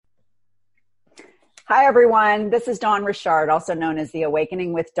Hi, everyone. This is Dawn Richard, also known as The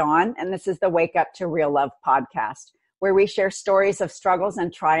Awakening with Dawn, and this is the Wake Up to Real Love podcast, where we share stories of struggles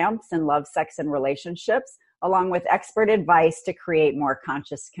and triumphs in love, sex, and relationships, along with expert advice to create more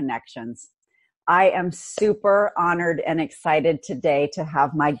conscious connections. I am super honored and excited today to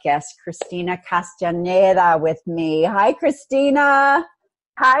have my guest, Cristina Castaneda, with me. Hi, Cristina.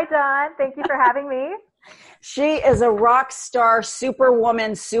 Hi, Dawn. Thank you for having me. She is a rock star,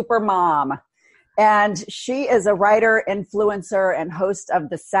 superwoman, supermom. And she is a writer, influencer, and host of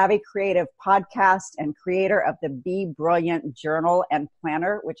the Savvy Creative podcast and creator of the Be Brilliant journal and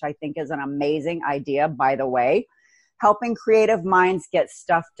planner, which I think is an amazing idea, by the way, helping creative minds get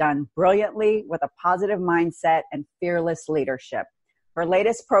stuff done brilliantly with a positive mindset and fearless leadership. Her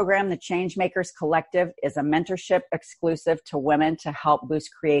latest program, the Changemakers Collective, is a mentorship exclusive to women to help boost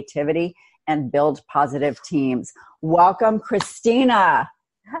creativity and build positive teams. Welcome, Cristina.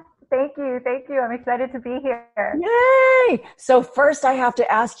 Thank you. Thank you. I'm excited to be here. Yay! So first I have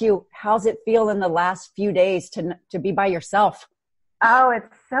to ask you, how's it feel in the last few days to be by yourself? Oh,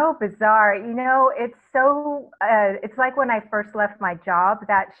 it's so bizarre. It's like when I first left my job,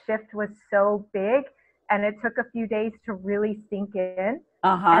 that shift was so big and it took a few days to really sink in.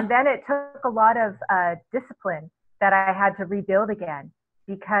 And then it took a lot of discipline that I had to rebuild again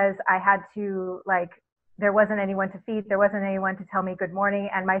because I had to there wasn't anyone to feed. There wasn't anyone to tell me good morning.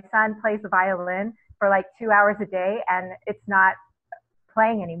 And my son plays the violin for 2 hours a day and it's not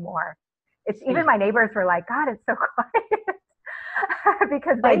playing anymore. Even my neighbors were like, God, it's so quiet.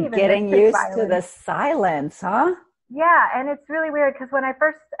 Because they even getting used to the silence, huh? Yeah. And it's really weird because when I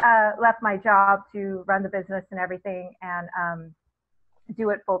first left my job to run the business and everything and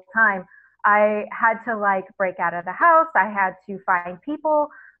do it full time, I had to break out of the house. I had to find people.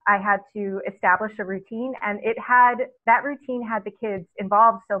 I had to establish a routine, and that routine had the kids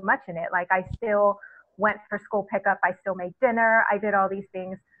involved so much in it. I still went for school pickup. I still made dinner. I did all these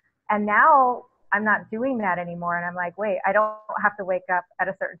things. And now I'm not doing that anymore. And I'm like, wait, I don't have to wake up at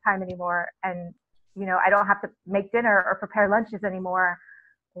a certain time anymore. And, I don't have to make dinner or prepare lunches anymore.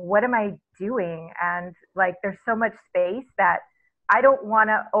 What am I doing? And there's so much space that I don't want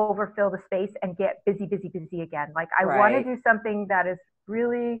to overfill the space and get busy again. I want to do something that is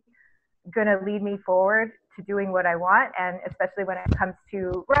really going to lead me forward to doing what I want. And especially when it comes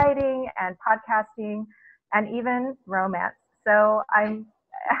to writing and podcasting and even romance. So I'm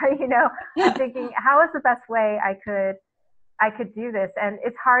thinking, how is the best way I could do this? And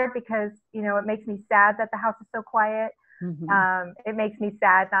it's hard because, it makes me sad that the house is so quiet. Mm-hmm. It makes me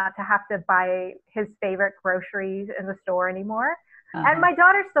sad not to have to buy his favorite groceries in the store anymore. And my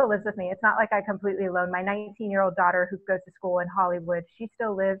daughter still lives with me. It's not like I'm completely alone. My 19-year-old daughter who goes to school in Hollywood, she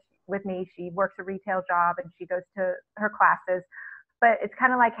still lives with me. She works a retail job and she goes to her classes. But it's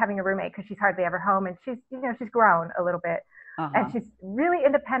kind of like having a roommate because she's hardly ever home. And she's grown a little bit. And she's really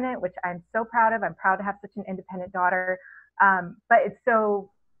independent, which I'm so proud of. I'm proud to have such an independent daughter. But it's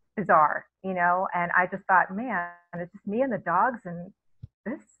so bizarre, and I just thought, man, it's just me and the dogs and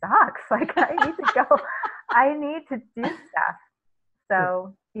this sucks. I need to go. I need to do stuff.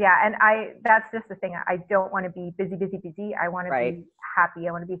 So yeah, and that's just the thing. I don't want to be busy. I want to be happy.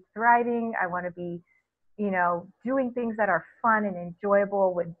 I want to be thriving. I want to be, doing things that are fun and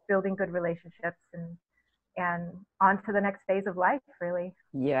enjoyable with building good relationships and on to the next phase of life, really.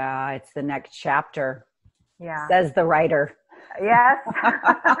 Yeah, it's the next chapter. Yeah. Says the writer. Yes.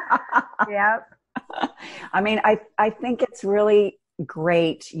 Yep. I mean, I think it's really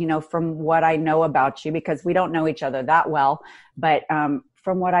great, from what I know about you, because we don't know each other that well, but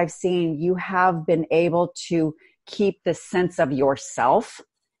from what I've seen, you have been able to keep the sense of yourself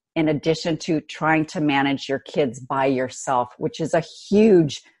in addition to trying to manage your kids by yourself, which is a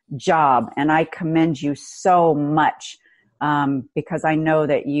huge job. And I commend you so much because I know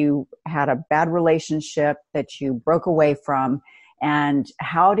that you had a bad relationship that you broke away from. And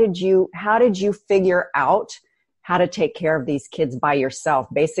how did you figure out how to take care of these kids by yourself?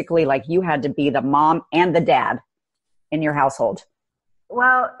 Basically, you had to be the mom and the dad in your household.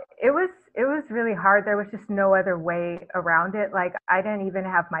 Well, it was really hard. There was just no other way around it. I didn't even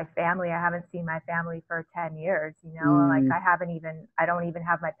have my family. I haven't seen my family for 10 years, I don't even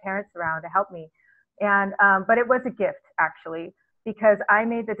have my parents around to help me. And, but it was a gift actually, because I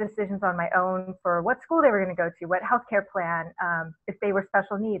made the decisions on my own for what school they were going to go to, what healthcare plan, if they were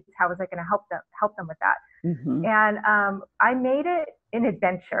special needs, how was I going to help them with that? Mm-hmm. And I made it an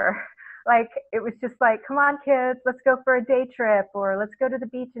adventure. It was just come on, kids, let's go for a day trip, or let's go to the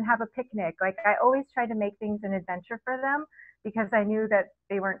beach and have a picnic. I always tried to make things an adventure for them because I knew that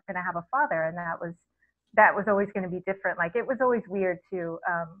they weren't going to have a father, and that was that was always going to be different. Like it was always weird too,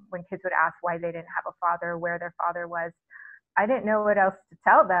 when kids would ask why they didn't have a father, where their father was. I didn't know what else to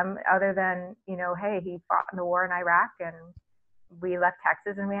tell them other than, you know, hey, he fought in the war in Iraq and we left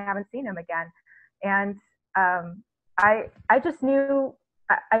Texas and we haven't seen him again. And I just knew,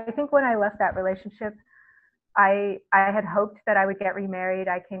 I think when I left that relationship, I had hoped that I would get remarried.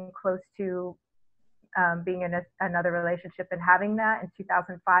 I came close to being in another relationship and having that in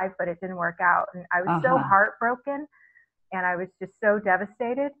 2005, but it didn't work out. And I was so heartbroken and I was just so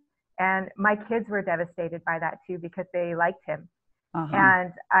devastated. And my kids were devastated by that too, because they liked him.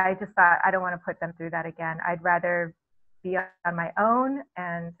 And I just thought, I don't want to put them through that again. I'd rather be on my own.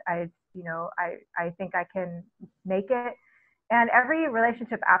 And I think I can make it. And every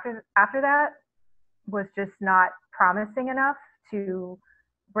relationship after that was just not promising enough to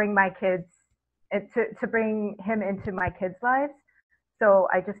bring my kids, to bring him into my kids' lives. So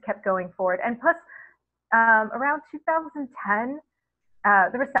I just kept going forward. And plus, around 2010,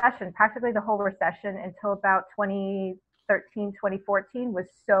 the recession, practically the whole recession until about 2013, 2014 was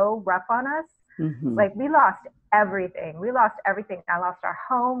so rough on us. Like we lost everything. I lost our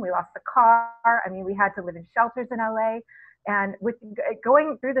home. We lost the car. I mean, we had to live in shelters in LA. And with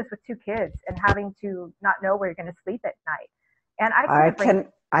going through this with 2 kids and having to not know where you're going to sleep at night. And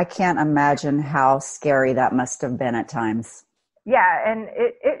I can't imagine how scary that must have been at times. Yeah, and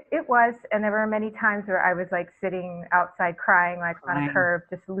it was, and there were many times where I was like sitting outside crying, like on a curb,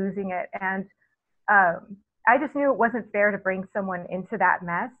 just losing it. And I just knew it wasn't fair to bring someone into that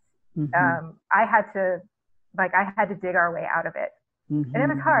mess. I had to dig our way out of it. And it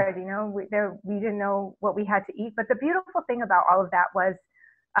was hard, you know, we didn't know what we had to eat. But the beautiful thing about all of that was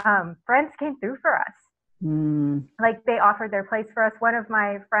friends came through for us. Like they offered their place for us. One of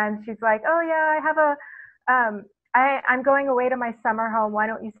my friends, she's like, oh yeah, I have I'm going away to my summer home. Why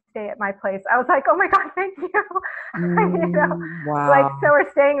don't you stay at my place? I was like, oh my God, thank you. You know, wow. Like, so we're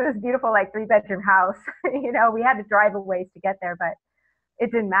staying in this beautiful, like 3-bedroom house. You know, we had to drive a ways to get there, but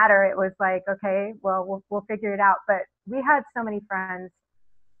it didn't matter. It was like, okay, well, we'll figure it out. But we had so many friends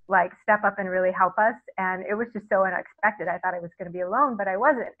like step up and really help us. And it was just so unexpected. I thought I was going to be alone, but I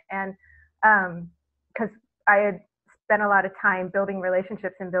wasn't. And, cause I had spent a lot of time building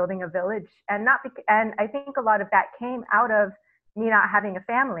relationships and building a village, and and I think a lot of that came out of me not having a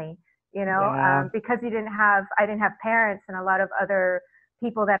family, you know, because I didn't have parents, and a lot of other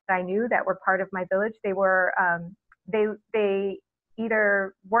people that I knew that were part of my village, they were, they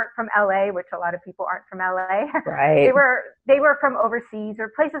either weren't from LA, which a lot of people aren't from LA. Right. they were from overseas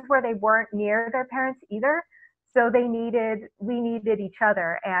or places where they weren't near their parents either. So we needed each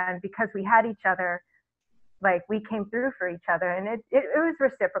other. And because we had each other, like we came through for each other, and it was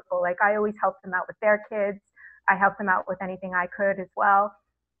reciprocal. Like I always helped them out with their kids. I helped them out with anything I could as well.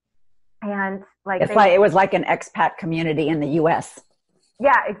 And like, it was like an expat community in the US.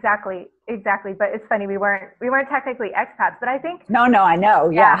 Yeah, exactly. But it's funny, we weren't technically expats, but I think. No, I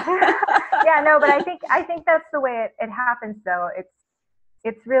know. Yeah. Yeah, no, but I think that's the way it happens though.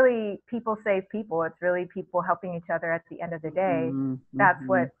 It's really people save people. It's really people helping each other at the end of the day. That's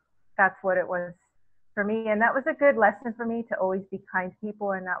what it was for me. And that was a good lesson for me, to always be kind to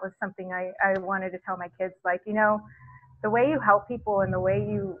people. And that was something I wanted to tell my kids, like, you know, the way you help people and the way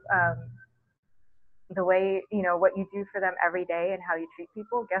you what you do for them every day and how you treat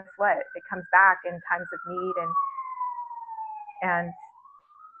people, guess what? It comes back in times of need.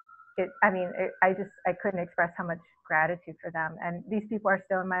 I couldn't express how much gratitude for them. And these people are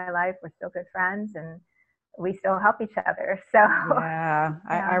still in my life. We're still good friends, and we still help each other. So yeah.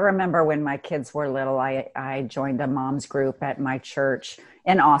 I remember when my kids were little, I joined a mom's group at my church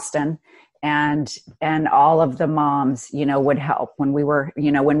in Austin, and all of the moms, you know, would help when we were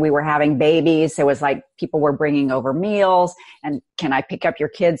having babies. It was like people were bringing over meals, and can I pick up your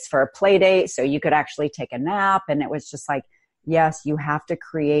kids for a play date so you could actually take a nap? And it was just like, yes, you have to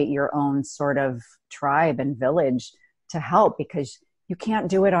create your own sort of tribe and village to help, because you can't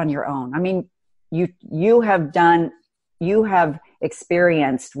do it on your own. I mean, you have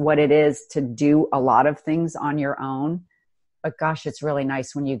experienced what it is to do a lot of things on your own, but gosh, it's really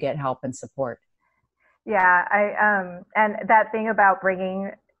nice when you get help and support. Yeah. And that thing about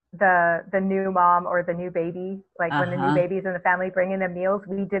bringing the new mom or the new baby, like when the new baby's in the family, bringing them meals,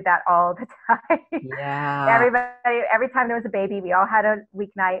 we did that all the time. Yeah. Every time there was a baby, we all had a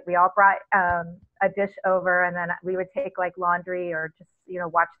weeknight. We all brought a dish over, and then we would take like laundry or just, you know,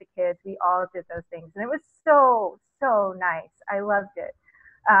 watch the kids. We all did those things, and it was so, so nice. I loved it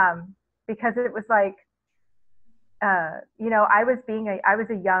because it was like, you know, I was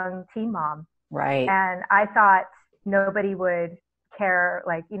a young teen mom, right? And I thought nobody would care.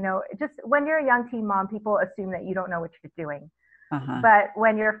 Like, just when you're a young teen mom, people assume that you don't know what you're doing. Uh-huh. But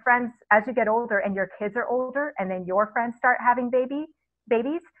when your friends, as you get older and your kids are older, and then your friends start having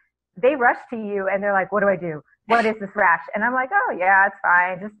babies, they rush to you and they're like, what do I do? What is this rash? And I'm like, oh yeah, it's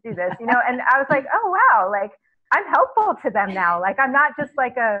fine. Just do this, and I was like, oh wow, like I'm helpful to them now. Like I'm not just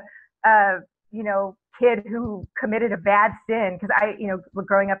like a kid who committed a bad sin. Cause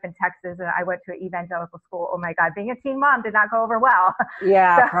growing up in Texas and I went to an evangelical school. Oh my God, being a teen mom did not go over well.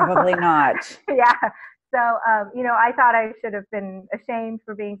 Yeah, So, probably not. yeah. So, I thought I should have been ashamed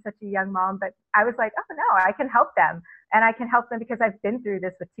for being such a young mom, but I was like, oh no, I can help them. And I can help them because I've been through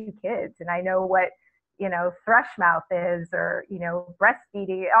this with 2 kids and I know what, thrush mouth is, or,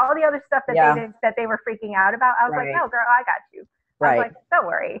 breastfeeding, all the other stuff that they were freaking out about. I was like, no, girl, I got you. I was like, don't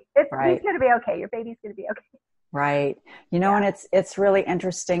worry. He's going to be okay. Your baby's going to be okay. Right. And it's really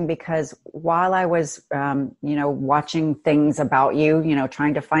interesting because while I was, watching things about you,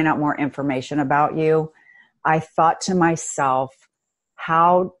 trying to find out more information about you, I thought to myself,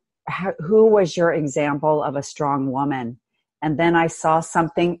 who was your example of a strong woman? And then I saw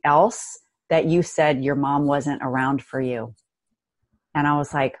something else that you said your mom wasn't around for you. And I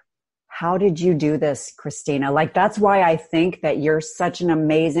was like, how did you do this, Christina? Like, that's why I think that you're such an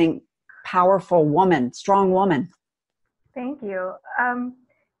amazing, powerful woman, strong woman. Thank you. I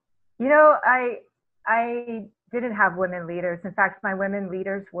didn't have women leaders. In fact, my women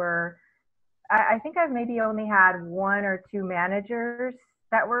leaders were, I think I've maybe only had 1 or 2 managers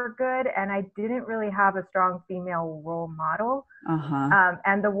that were good. And I didn't really have a strong female role model. Uh-huh.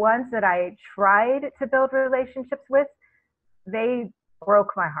 And the ones that I tried to build relationships with, they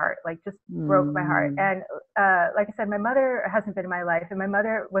broke my heart, like just broke my heart. And like I said, my mother hasn't been in my life, and my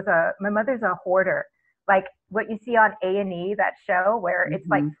mother's a hoarder. Like what you see on A&E, that show where it's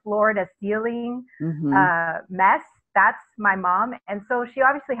like floor to ceiling mess. That's my mom. And so she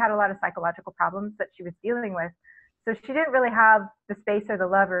obviously had a lot of psychological problems that she was dealing with. So she didn't really have the space or the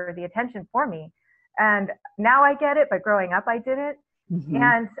love or the attention for me. And now I get it, but growing up I didn't.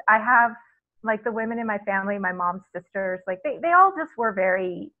 And I have like the women in my family, my mom's sisters, like they all just were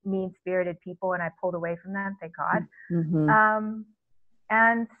very mean-spirited people, and I pulled away from them, thank God.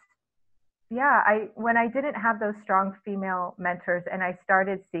 And yeah, when I didn't have those strong female mentors, and I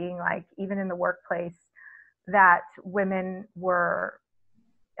started seeing, like, even in the workplace, that women were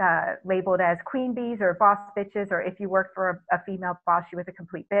labeled as queen bees or boss bitches, or if you worked for a female boss, she was a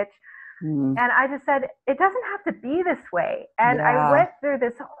complete bitch. And I just said, it doesn't have to be this way. And I went through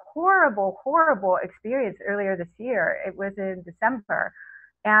this horrible, horrible experience earlier this year. It was in December.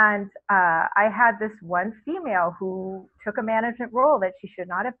 And I had this one female who took a management role that she should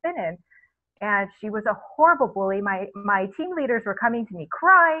not have been in. And she was a horrible bully. My team leaders were coming to me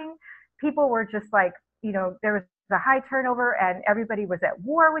crying. People were just like, there was a high turnover and everybody was at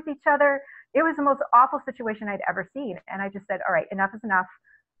war with each other. It was the most awful situation I'd ever seen. And I just said, all right, enough is enough.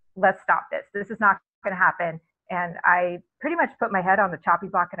 Let's stop this. This is not going to happen. And I pretty much put my head on the chopping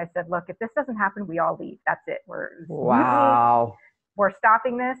block and I said, look, if this doesn't happen, we all leave. That's it. We're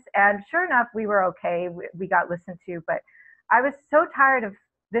stopping this. And sure enough, we were okay. We got listened to, but I was so tired of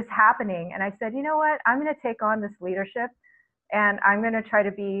this happening. And I said, you know what? I'm going to take on this leadership, and I'm going to try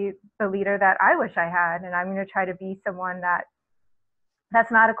to be the leader that I wish I had. And I'm going to try to be someone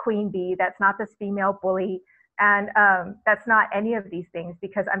that's not a queen bee. That's not this female bully. And that's not any of these things,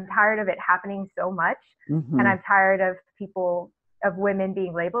 because I'm tired of it happening so much. And I'm tired of women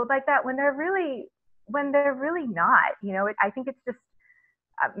being labeled like that when they're really not. I think it's just,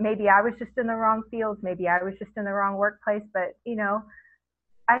 maybe I was just in the wrong fields. Maybe I was just in the wrong workplace. But,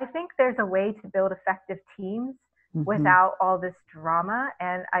 I think there's a way to build effective teams without all this drama.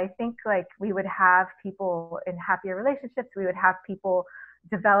 And I think, like, we would have people in happier relationships. We would have people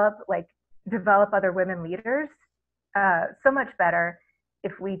develop other women leaders so much better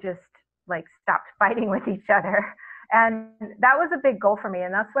if we just stopped fighting with each other. And that was a big goal for me.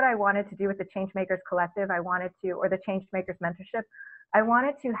 And that's what I wanted to do with the Changemakers Collective. Or the Changemakers Mentorship. I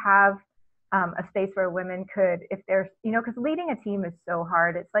wanted to have a space where women could, if there's, because leading a team is so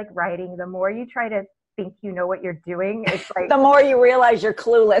hard. It's like writing. The more you try to think you know what you're doing, it's like the more you realize you're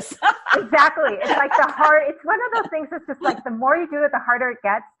clueless. Exactly. It's like it's one of those things that's just like, the more you do it, the harder it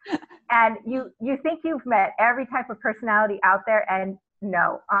gets. And you think you've met every type of personality out there, and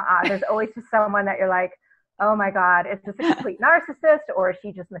no, there's always just someone that you're like, oh my God, is this a complete narcissist, or is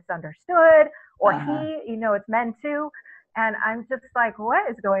she just misunderstood, or he, it's men too. And I'm just like, what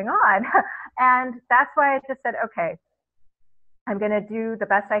is going on? And that's why I just said, okay, I'm going to do the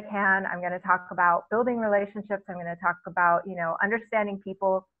best I can. I'm going to talk about building relationships. I'm going to talk about, understanding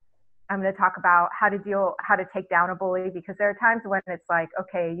people. I'm going to talk about how to take down a bully, because there are times when it's like,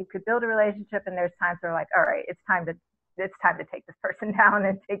 okay, you could build a relationship, and there's times where like, all right, it's time to take this person down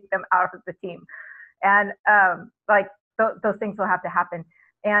and take them out of the team. And those things will have to happen.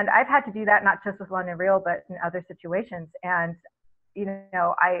 And I've had to do that not just with London Real, but in other situations. And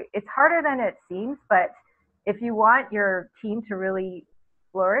it's harder than it seems, but if you want your team to really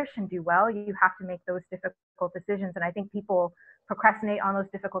flourish and do well, you have to make those difficult decisions. And I think people procrastinate on those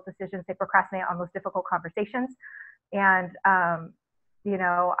difficult decisions. They procrastinate on those difficult conversations. And,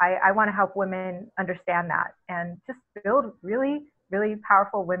 I want to help women understand that and just build really, really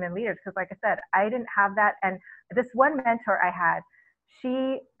powerful women leaders. Because like I said, I didn't have that. And this one mentor I had,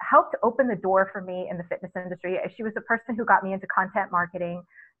 she helped open the door for me in the fitness industry. She was the person who got me into content marketing.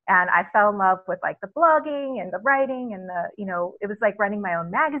 And I fell in love with like the blogging and the writing and it was like running my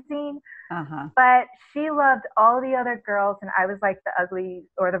own magazine. Uh-huh. But she loved all the other girls, and I was like the ugly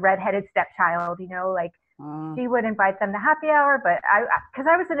or the redheaded stepchild, she would invite them to happy hour, but because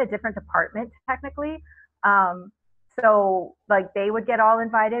I was in a different department technically. So like they would get all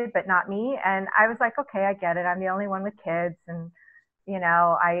invited, but not me. And I was like, okay, I get it. I'm the only one with kids. And,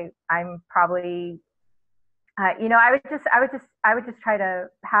 I'm probably, I would just try to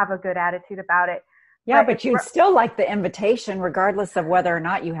have a good attitude about it. Yeah, but you still like the invitation, regardless of whether or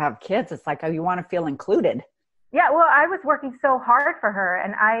not you have kids. It's like, you want to feel included. Yeah, well, I was working so hard for her,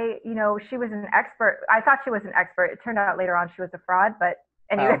 and she was an expert. I thought she was an expert. It turned out later on she was a fraud, but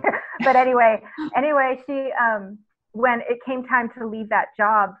anyway, she, when it came time to leave that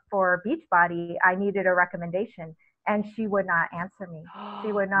job for Beachbody, I needed a recommendation, and she would not answer me.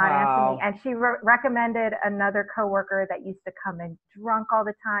 She would not answer me. And she recommended another coworker that used to come in drunk all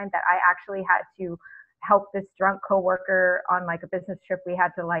the time, that I actually had to help this drunk coworker on like a business trip. We had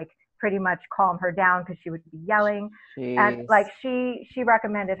to like pretty much calm her down because she would be yelling. Jeez. And like she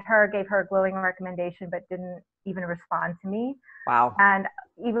recommended her, gave her a glowing recommendation, but didn't even respond to me. Wow. And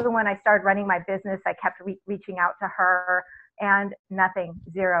even when I started running my business, I kept reaching out to her, and nothing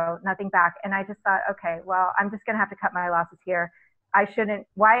back. And I just thought, okay, well, I'm just going to have to cut my losses here. I shouldn't,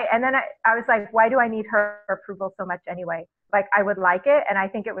 why? And then I was like, why do I need her approval so much anyway? Like I would like it. And I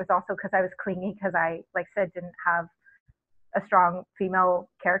think it was also because I was clingy, because I, like said, didn't have a strong female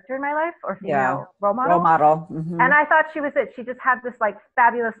character in my life, or female role model. Mm-hmm. And I thought she was it. She just had this like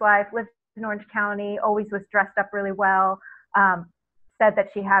fabulous life, lived in Orange County, always was dressed up really well, said that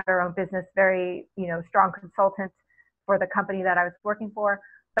she had her own business, very, strong consultant for the company that I was working for.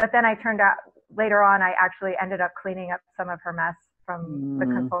 But then I turned out later on, I actually ended up cleaning up some of her mess from the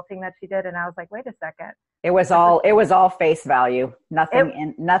consulting that she did. And I was like, wait a second. It was all face value,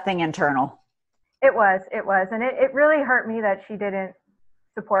 nothing internal. It was. And it really hurt me that she didn't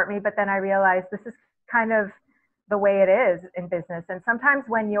support me. But then I realized this is kind of the way it is in business. And sometimes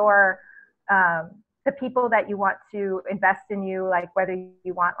when you're, the people that you want to invest in you, like whether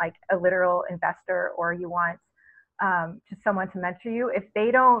you want like a literal investor or you want just someone to mentor you, if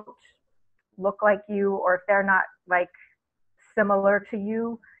they don't look like you, or if they're not like similar to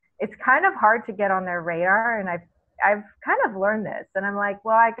you, it's kind of hard to get on their radar. And I've kind of learned this, and I'm like,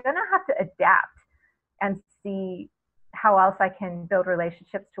 well, I'm going to have to adapt and see how else I can build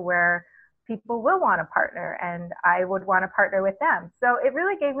relationships to where people will want to partner, and I would want to partner with them. So it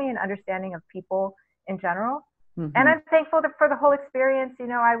really gave me an understanding of people in general. Mm-hmm. And I'm thankful for the whole experience.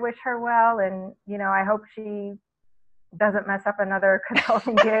 I wish her well, and, I hope she doesn't mess up another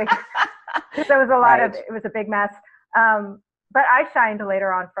consulting gig. There was it was a big mess. But I shined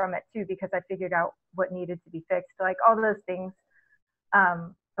later on from it too, because I figured out what needed to be fixed, like all those things.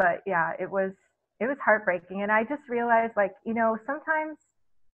 But yeah, it was heartbreaking. And I just realized, like, sometimes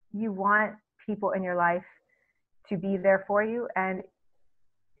you want people in your life to be there for you. And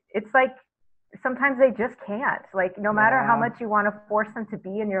it's like, sometimes they just can't, like, no matter how much you want to force them to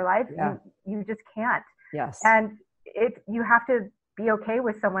be in your life, you just can't. Yes. And you have to be okay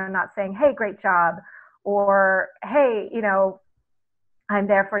with someone not saying, hey, great job, or, hey, I'm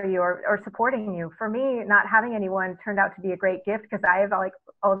there for you, or supporting you. For me, not having anyone turned out to be a great gift, because I have like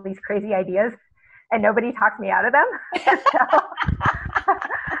all these crazy ideas and nobody talks me out of them.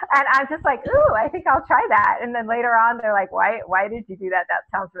 And I'm just like, ooh, I think I'll try that. And then later on, they're like, why did you do that? That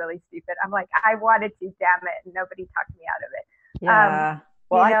sounds really stupid. I'm like, I wanted to, damn it. And nobody talked me out of it. Yeah.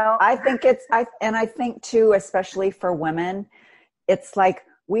 Well, I think I think too, especially for women, it's like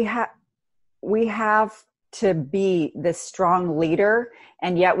we have to be this strong leader,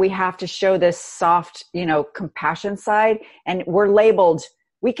 and yet we have to show this soft, compassion side. And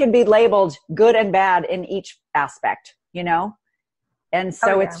we can be labeled good and bad in each aspect, And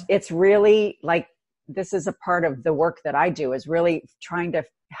so it's really like this is a part of the work that I do, is really trying to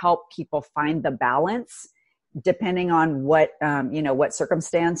help people find the balance depending on what, what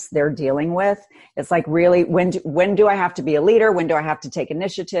circumstance they're dealing with. It's like, really, when do I have to be a leader? When do I have to take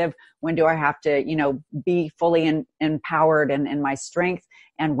initiative? When do I have to, be fully empowered and in my strength?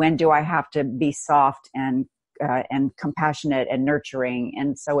 And when do I have to be soft and compassionate and nurturing?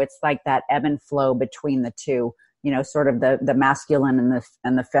 And so it's like that ebb and flow between the two, sort of the masculine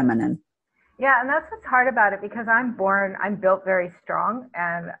and the feminine. Yeah, and that's what's hard about it, because I'm built very strong,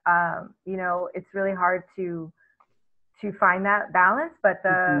 and it's really hard to find that balance. But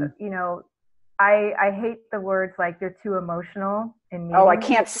I hate the words like you're too emotional in meetings. Oh, I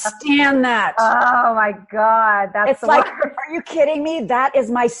can't stand that. Oh my God, it's like, are you kidding me? That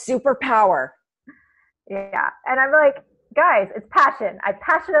is my superpower. Yeah, and I'm like, guys, it's passion. I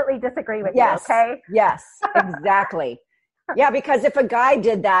passionately disagree with you. Okay. Yes, exactly. Yeah, because if a guy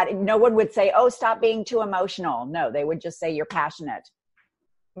did that, no one would say, oh, stop being too emotional. No, they would just say you're passionate.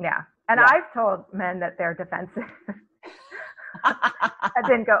 Yeah. And I've told men that they're defensive. That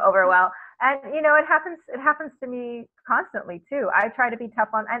didn't go over well. And, it happens to me constantly too. I try to be tough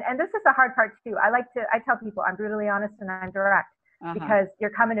on, and this is the hard part too. I tell people I'm brutally honest and I'm direct, because you're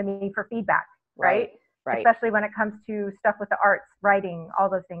coming to me for feedback, right? Right. Especially when it comes to stuff with the arts, writing, all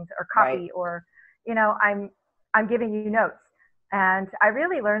those things, or copy, or, I'm giving you notes. And I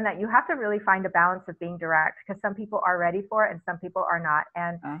really learned that you have to really find a balance of being direct, because some people are ready for it and some people are not.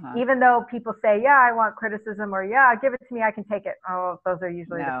 And even though people say, yeah, I want criticism, or yeah, give it to me, I can take it. Oh, those are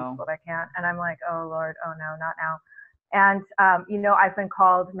usually the people that can't. And I'm like, oh Lord, oh no, not now. And, I've been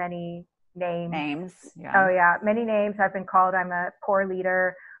called many names. Yeah. Oh yeah. Many names. I've been called, I'm a poor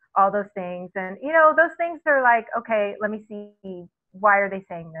leader, all those things. And, those things are like, okay, let me see. Why are they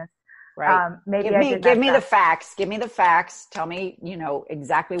saying this? Right. Maybe give me the facts. Give me the facts. Tell me,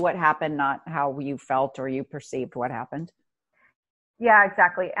 exactly what happened, not how you felt or you perceived what happened. Yeah,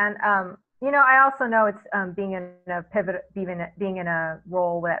 exactly. And, I also know it's being in a pivot, being in a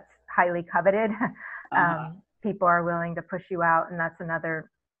role that's highly coveted. People are willing to push you out, and that's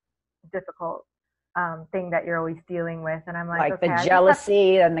another difficult thing that you're always dealing with. And I'm like okay, the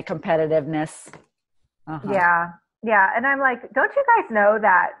jealousy and the competitiveness. Yeah. And I'm like, don't you guys know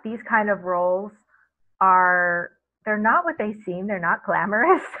that these kind of roles they're not what they seem. They're not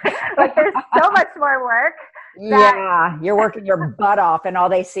glamorous. Like, there's so much more work. You're working your butt off and all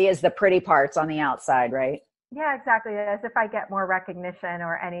they see is the pretty parts on the outside, right? Yeah, exactly. As if I get more recognition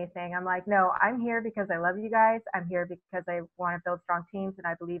or anything. I'm like, no, I'm here because I love you guys. I'm here because I want to build strong teams and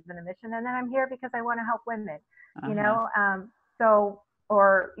I believe in the mission. And then I'm here because I want to help women,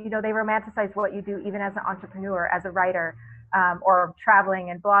 or, they romanticize what you do even as an entrepreneur, as a writer, or traveling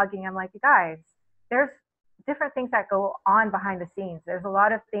and blogging. I'm like, you guys, there's different things that go on behind the scenes. There's a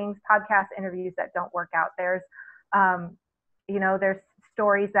lot of things, podcast interviews that don't work out. There's, there's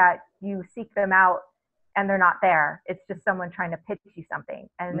stories that you seek them out and they're not there. It's just someone trying to pitch you something.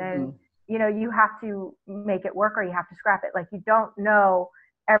 And then, you have to make it work or you have to scrap it. Like, you don't know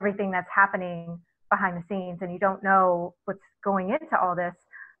everything that's happening behind the scenes, and you don't know what's going into all this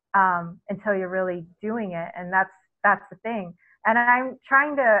until you're really doing it. And that's the thing. And I'm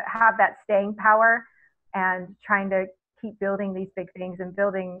trying to have that staying power and trying to keep building these big things and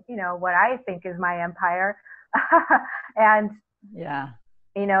building, what I think is my empire. And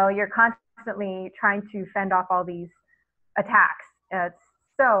you're constantly trying to fend off all these attacks. It's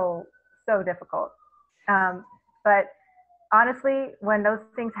so difficult. But honestly, when those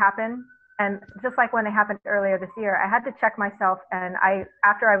things happen, and just like when they happened earlier this year, I had to check myself. And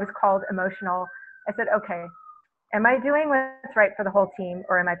after I was called emotional, I said, okay, am I doing what's right for the whole team?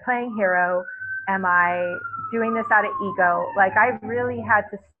 Or am I playing hero? Am I doing this out of ego? Like, I really had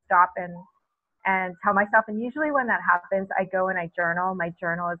to stop and tell myself. And usually when that happens, I go and I journal. My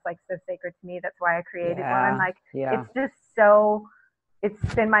journal is like so sacred to me. That's why I created one. I'm like, it's just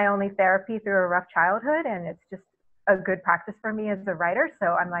it's been my only therapy through a rough childhood. And it's just a good practice for me as a writer. So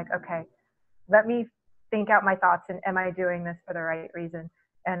I'm like, okay, let me think out my thoughts, and am I doing this for the right reason?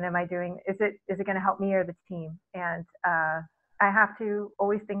 And is it going to help me or the team? And I have to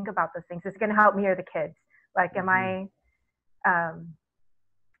always think about those things. Is it going to help me or the kids? Like, am I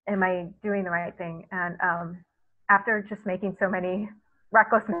doing the right thing? And after just making so many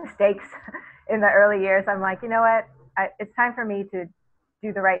reckless mistakes in the early years, I'm like, you know what? It's time for me to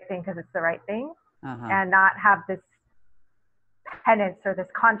do the right thing because it's the right thing, and not have this penance or this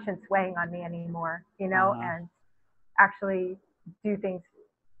conscience weighing on me anymore, and actually do things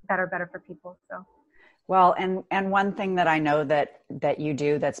that are better for people. So, well, and one thing that I know that you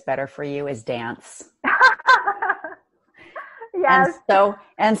do that's better for you is dance. Yes.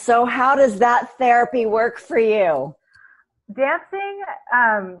 And so how does that therapy work for you? Dancing,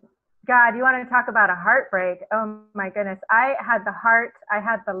 God, you want to talk about a heartbreak? Oh my goodness. I had the heart, I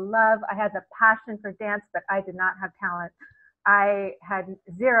had the love, I had the passion for dance, but I did not have talent. I had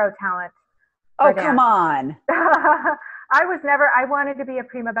zero talent for Oh, dance. come on. I wanted to be a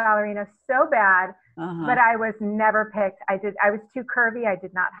prima ballerina so bad, but I was never picked. I was too curvy. I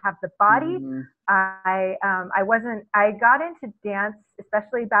did not have the body. Mm-hmm. I got into dance,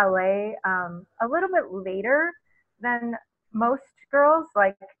 especially ballet, a little bit later than most girls.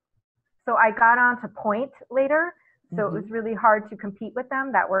 So I got onto Point later. So it was really hard to compete with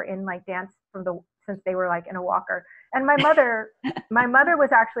them that were in like dance since they were like in a walker. And my mother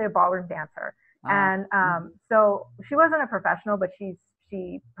was actually a ballroom dancer. And so she wasn't a professional, but she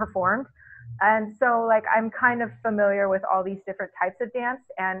performed. And so like I'm kind of familiar with all these different types of dance.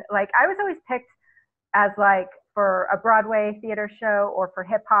 And like I was always picked as like for a Broadway theater show or for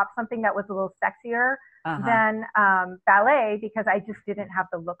hip hop, something that was a little sexier than ballet, because I just didn't have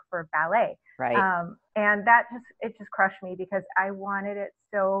the look for ballet. Right. And it just crushed me because I wanted it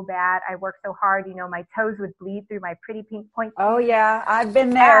so bad. I worked so hard, my toes would bleed through my pretty pink points. Oh yeah. I've been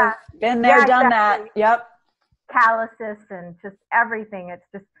there, done exactly. that. Yep. Calluses and just everything. It's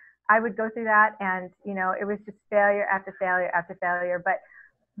just, I would go through that and, it was just failure after failure after failure. But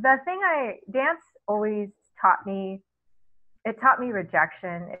the thing dance always taught me, it taught me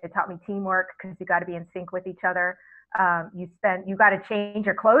rejection. It taught me teamwork because you got to be in sync with each other. You got to change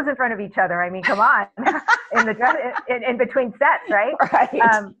your clothes in front of each other. I mean, come on, in between sets, right? Right.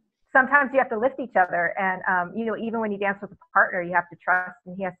 Sometimes you have to lift each other, and even when you dance with a partner, you have to trust,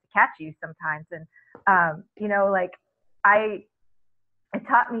 and he has to catch you sometimes. And it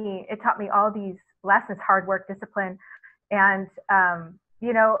taught me all these lessons: hard work, discipline, and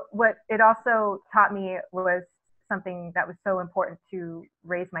what it also taught me was something that was so important to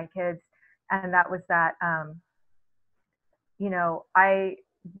raise my kids, and that was that I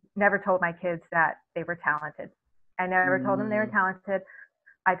never told my kids that they were talented. I never told them they were talented.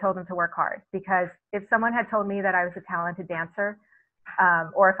 I told them to work hard, because if someone had told me that I was a talented dancer,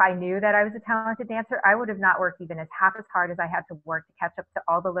 or if I knew that I was a talented dancer, I would have not worked even half as hard as I had to work to catch up to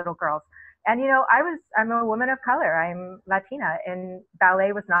all the little girls. And I'm a woman of color. I'm Latina, and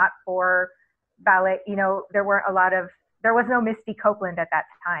ballet was not for ballet. There was no Misty Copeland at that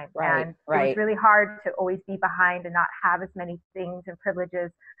time. Right, and it was really hard to always be behind and not have as many things and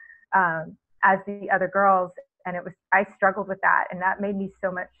privileges as the other girls. And I struggled with that, and that made me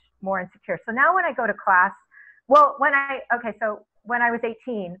so much more insecure. So now when I go to class, when I was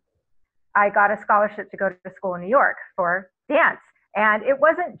 18, I got a scholarship to go to school in New York for dance. And it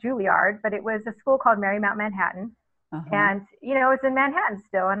wasn't Juilliard, but it was a school called Marymount Manhattan. And, it's in Manhattan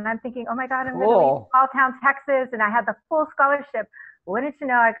still. And I'm thinking, oh my God, I'm going to leave small town Texas. And I had the full scholarship. Wouldn't you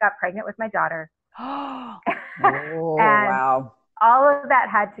know, I got pregnant with my daughter. Wow. All of that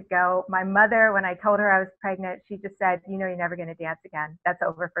had to go. My mother, when I told her I was pregnant, she just said, you're never going to dance again. That's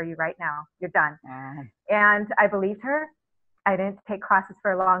over for you right now. You're done. And I believed her. I didn't take classes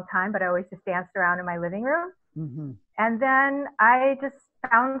for a long time, but I always just danced around in my living room. And then I just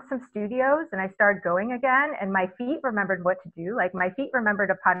found some studios and I started going again, and my feet remembered what to do. Like my feet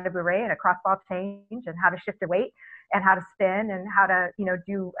remembered a pas de bourrée and a crossball change and how to shift your weight and how to spin and how to,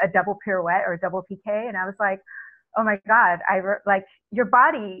 do a double pirouette or a double piqué. And I was like, oh my God, my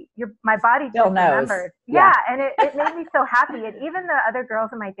body still just knows. Remembered. Yeah. And it made me so happy. And even the other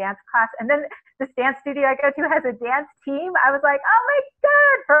girls in my dance class, and then this dance studio I go to has a dance team. I was like, oh my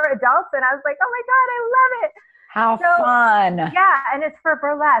God, for adults. And I was like, oh my God, I love it. How fun. Yeah. And it's for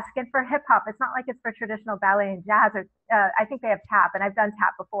burlesque and for hip hop. It's not like it's for traditional ballet and jazz, or I think they have tap, and I've done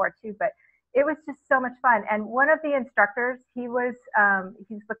tap before too, but it was just so much fun. And one of the instructors, he's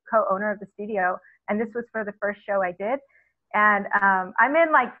the co-owner of the studio. And this was for the first show I did. And I'm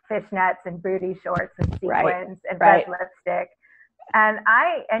in like fishnets and booty shorts and sequins and red lipstick. And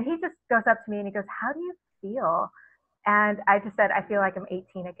he just goes up to me and he goes, how do you feel? And I just said, I feel like I'm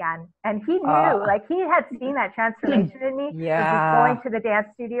 18 again. And he knew, he had seen that transformation in me. Yeah. Going to the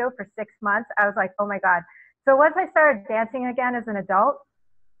dance studio for 6 months. I was like, oh my God. So once I started dancing again as an adult,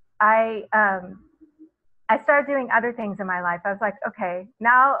 I started doing other things in my life. I was like, okay,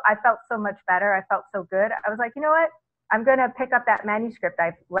 now I felt so much better. I felt so good. I was like, you know what? I'm going to pick up that manuscript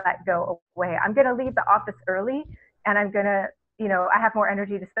I've let go away. I'm going to leave the office early, and I'm going to, I have more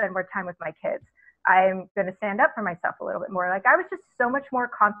energy to spend more time with my kids. I'm going to stand up for myself a little bit more. Like I was just so much more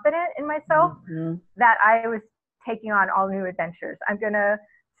confident in myself that I was taking on all new adventures. I'm going to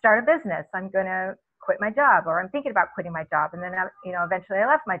start a business. I'm going to quit my job, or I'm thinking about quitting my job. And then, eventually I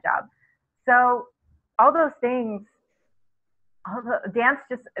left my job. So all those things Dance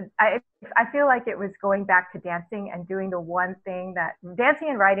just, I feel like it was going back to dancing and doing the one thing that dancing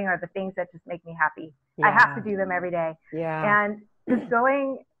and writing are the things that just make me happy. I have to Yeah. do them every day. Yeah. And just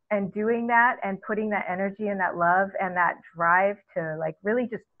going and doing that and putting that energy and that love and that drive to like really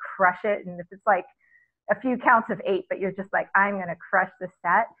just crush it. And if it's like a few counts of 8, but you're just like, I'm going to crush this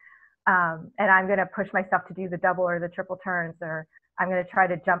set. And I'm going to push myself to do the double or the triple turns, or I'm going to try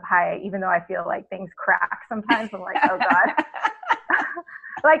to jump high, even though I feel like things crack sometimes. I'm like, oh God.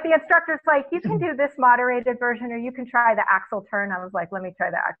 Like the instructor's like, you can do this moderated version, or you can try the axel turn. I was like, let me try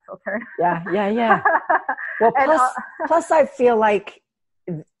the axel turn. Yeah. Yeah. Yeah. Well, plus I feel like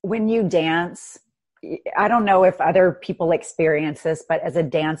when you dance, I don't know if other people experience this, but as a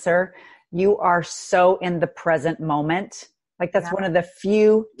dancer, you are so in the present moment. Like that's one of the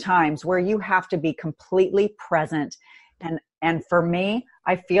few times where you have to be completely present. And for me,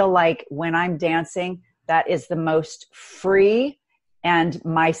 I feel like when I'm dancing, that is the most free and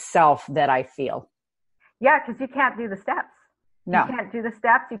myself that I feel. Yeah, because you can't do the steps. No. You can't do the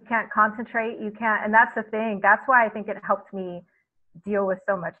steps. You can't concentrate. You can't. And that's the thing. That's why I think it helped me deal with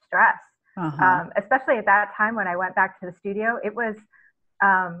so much stress. Especially at that time when I went back to the studio. It was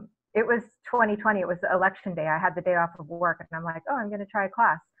 2020. It was election day. I had the day off of work, and I'm like, oh, I'm going to try a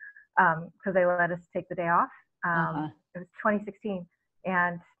class because they let us take the day off. It was 2016,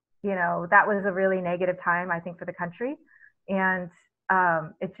 and you know that was a really negative time, I think, for the country. And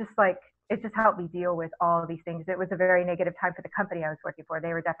it just helped me deal with all of these things. It was a very negative time for the company I was working for.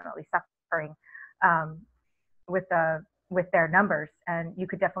 They were definitely suffering with their numbers, and you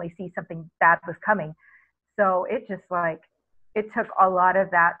could definitely see something bad was coming. So it just like, it took a lot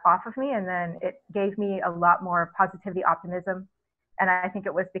of that off of me, and then it gave me a lot more positivity, optimism. And I think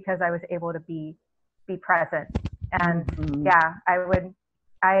it was because I was able to be present. And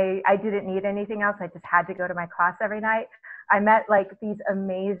I didn't need anything else. I just had to go to my class every night. I met like these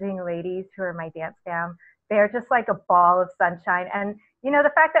amazing ladies who are my dance fam. They're just like a ball of sunshine. And, you know,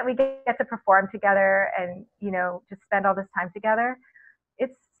 the fact that we get to perform together and, you know, just spend all this time together,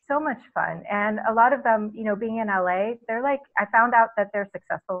 it's so much fun. And a lot of them, you know, being in LA, they're like, I found out that they're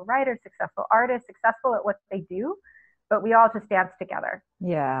successful writers, successful artists, successful at what they do, but we all just dance together.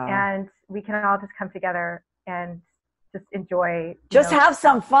 Yeah. And we can all just come together and just enjoy. Just have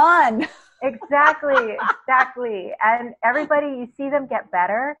some fun. Exactly. And everybody, you see them get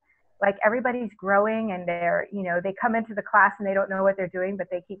better. Like everybody's growing, and they're, you know, they come into the class and they don't know what they're doing, but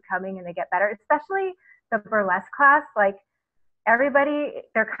they keep coming and they get better, especially the burlesque class. Like everybody,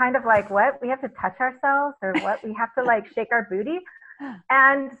 they're kind of like, what? We have to touch ourselves, or what? We have to like shake our booty.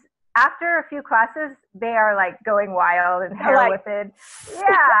 And after a few classes, they are like going wild and hair whipping.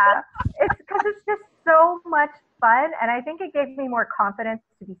 Yeah. It's because it's just so much fun. And I think it gave me more confidence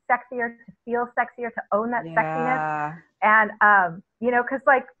to be sexier, to feel sexier, to own that sexiness. And, you know, because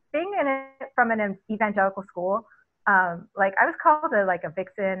like being in it from an evangelical school, like I was called a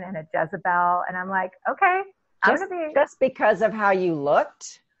vixen and a Jezebel. And I'm like, okay, just because of how you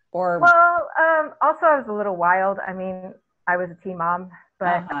looked? Or well, also I was a little wild. I mean, I was a teen mom.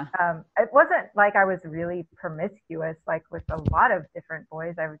 But it wasn't like I was really promiscuous, like with a lot of different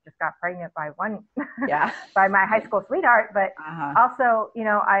boys. I just got pregnant by one, by my high school sweetheart. But also, you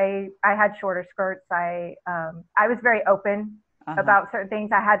know, I had shorter skirts. I was very open about certain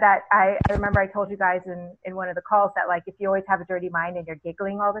things. I had that. I remember I told you guys in one of the calls that like if you always have a dirty mind and you're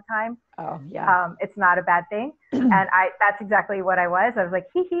giggling all the time, it's not a bad thing. And that's exactly what I was. I was like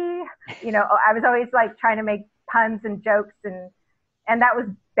hee hee. You know, I was always like trying to make puns and jokes, and that was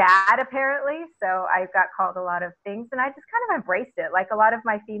bad, apparently. So I got called a lot of things, and I just kind of embraced it. Like a lot of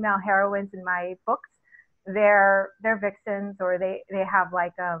my female heroines in my books, they're vixens, or they have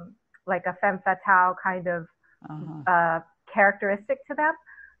like a femme fatale kind of characteristic to them.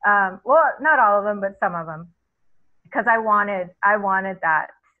 Well, not all of them, but some of them, because I wanted that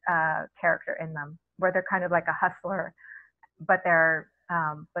character in them, where they're kind of like a hustler, but they're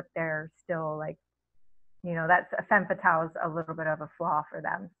still like, you know, that's a femme fatale is a little bit of a flaw for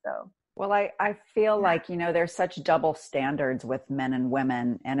them. So, well, I feel like, you know, there's such double standards with men and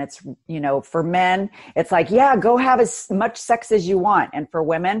women. And it's, you know, for men, it's like, yeah, go have as much sex as you want. And for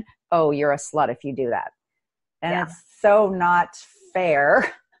women, oh, you're a slut if you do that. And it's so not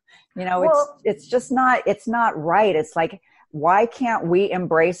fair. You know, it's just not, it's not right. It's like, why can't we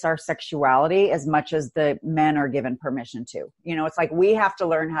embrace our sexuality as much as the men are given permission to? You know, it's like we have to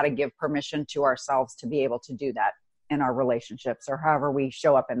learn how to give permission to ourselves to be able to do that in our relationships or however we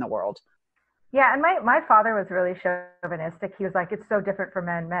show up in the world. Yeah. And my father was really chauvinistic. He was like, it's so different for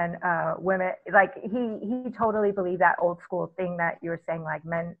men, women. Like he totally believed that old school thing that you were saying, like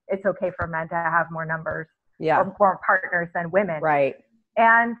men, it's okay for men to have more numbers. Yeah. or more partners than women. Right.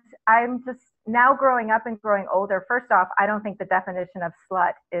 And I'm just now growing up and growing older. First off, I don't think the definition of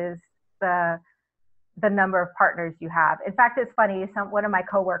slut is the number of partners you have. In fact, it's funny. One of my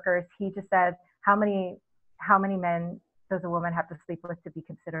coworkers, he just said, how many men does a woman have to sleep with to be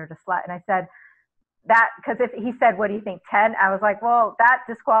considered a slut? And I said that because if he said, what do you think, 10? I was like, well, that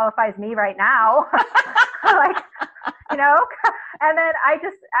disqualifies me right now. Like, you know, and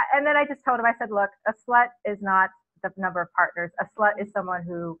then I just told him, I said, look, a slut is not the number of partners. A slut is someone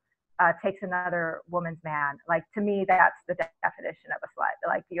who takes another woman's man. Like, to me, that's the definition of a slut.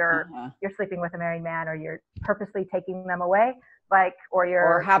 Like, you're sleeping with a married man, or you're purposely taking them away. Like,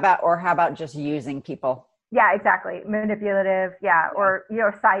 or how about just using people? Yeah, exactly. Manipulative. Yeah. Or, you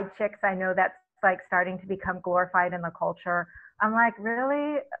know, side chicks. I know that's like starting to become glorified in the culture. I'm like,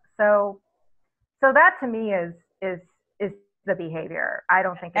 really? So that to me is the behavior. I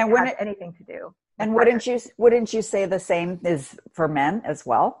don't think it has anything to do. And wouldn't you say the same is for men as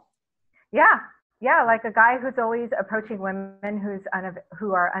well? Yeah. Yeah. Like a guy who's always approaching women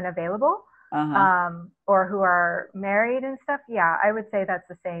who are unavailable, or who are married and stuff. Yeah. I would say that's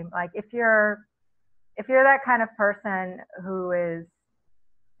the same. Like, if you're that kind of person who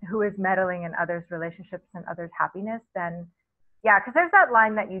is meddling in others' relationships and others' happiness, then yeah, because there's that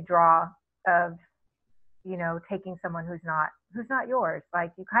line that you draw of, you know, taking someone who's not yours.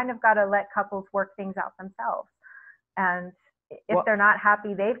 Like, you kind of got to let couples work things out themselves. And if they're not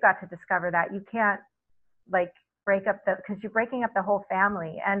happy, they've got to discover that. You can't like because you're breaking up the whole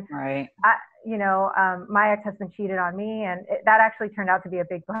family. And right. My ex-husband cheated on me, and that actually turned out to be a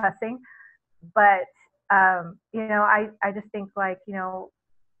big blessing. But I just think, like, you know,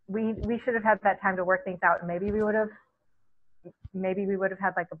 we should have had that time to work things out, and maybe we would have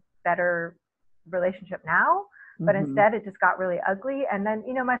had like a better relationship now. But instead, it just got really ugly. And then,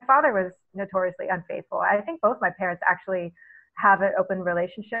 you know, my father was notoriously unfaithful. I think both my parents actually have an open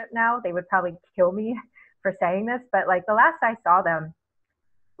relationship now. They would probably kill me for saying this, but like, the last I saw them,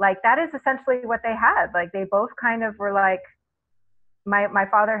 like, that is essentially what they had. Like, they both kind of were like, my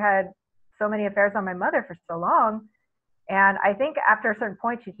father had so many affairs on my mother for so long. And I think after a certain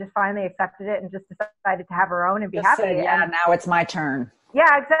point, she just finally accepted it and just decided to have her own and be happy. Said, now it's my turn.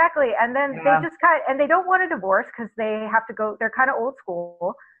 Yeah, exactly. And then they just and they don't want a divorce because they have to go, they're kind of old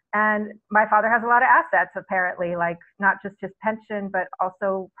school. And my father has a lot of assets, apparently, like not just his pension, but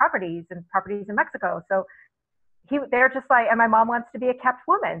also properties in Mexico. So they're just like, and my mom wants to be a kept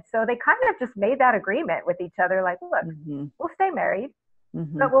woman. So they kind of just made that agreement with each other. Like, look, we'll stay married,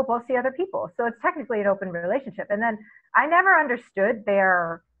 but we'll both see other people. So it's technically an open relationship. And then I never understood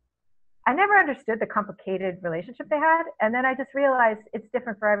the complicated relationship they had. And then I just realized it's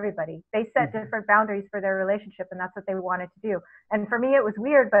different for everybody. They set different boundaries for their relationship, and that's what they wanted to do. And for me, it was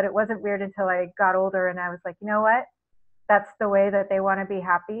weird, but it wasn't weird until I got older and I was like, you know what? That's the way that they want to be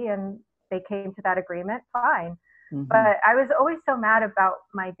happy, and they came to that agreement. Fine. But I was always so mad about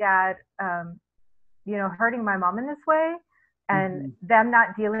my dad, hurting my mom in this way, and them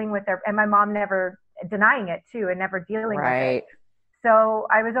not dealing with and my mom never denying it too, and never dealing with it. So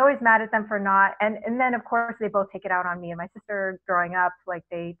I was always mad at them for not, and then of course they both take it out on me and my sister growing up. Like,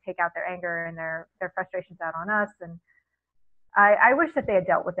 they take out their anger and their frustrations out on us. And I wish that they had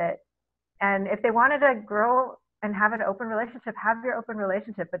dealt with it. And if they wanted to grow and have an open relationship, have your open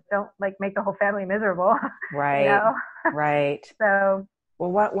relationship, but don't like make the whole family miserable. Right. You know? Right. So,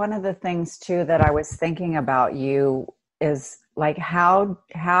 well, one of the things too that I was thinking about you is like, how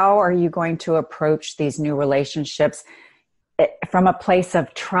are you going to approach these new relationships from a place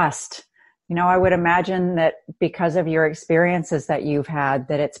of trust? You know, I would imagine that because of your experiences that you've had,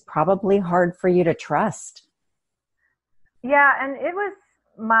 that it's probably hard for you to trust. Yeah. And it was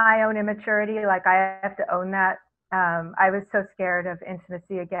my own immaturity. Like, I have to own that. I was so scared of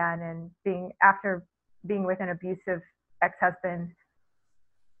intimacy again, and after being with an abusive ex-husband,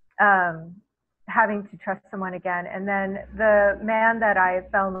 having to trust someone again. And then the man that I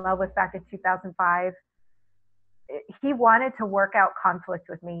fell in love with back in 2005, he wanted to work out conflict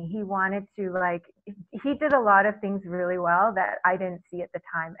with me. He wanted to, like, he did a lot of things really well that I didn't see at the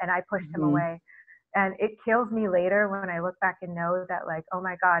time, and I pushed him away. And it kills me later when I look back and know that, like, oh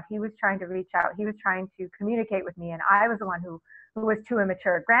my God, he was trying to reach out. He was trying to communicate with me, and I was the one who was too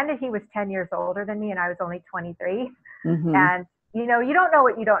immature. Granted, he was 10 years older than me, and I was only 23. And, you know, you don't know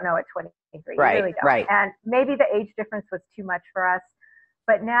what you don't know at 23. Right, you really don't. Right. And maybe the age difference was too much for us.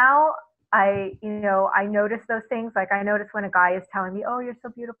 But now I notice those things. Like, I notice when a guy is telling me, oh, you're so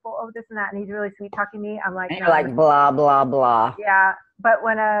beautiful, oh, this and that, and he's really sweet talking to me. I'm like, and you're like, blah, blah, blah. Yeah. But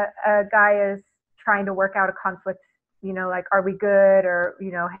when a guy is trying to work out a conflict, you know, like, are we good? Or,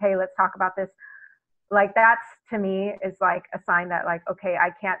 you know, hey, let's talk about this. like that's to me is like a sign that like, okay, I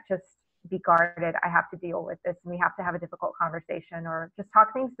can't just be guarded. I have to deal with this, and we have to have a difficult conversation or just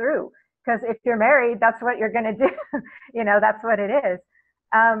talk things through. Because if you're married, that's what you're going to do. That's what it is.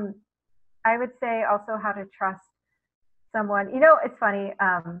 I would say also how to trust someone. It's funny.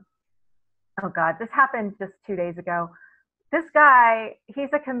 Oh God, this happened just 2 days ago. This guy, he's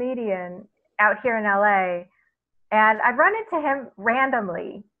a comedian out here in LA, and I've run into him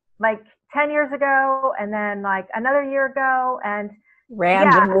randomly, like 10 years ago, and then like another year ago, and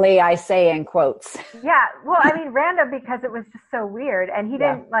randomly, I say in quotes. Yeah, well, I mean, random because it was just so weird, and he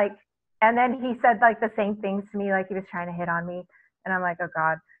didn't like. And then he said like the same things to me, like he was trying to hit on me, and I'm like, oh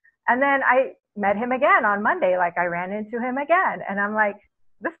God. And then I met him again on Monday, like I ran into him again, and I'm like,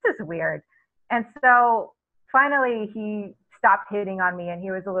 this is weird. And so finally he stopped hitting on me, and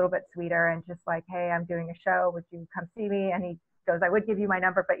he was a little bit sweeter and just like, hey, I'm doing a show, would you come see me? And he goes, I would give you my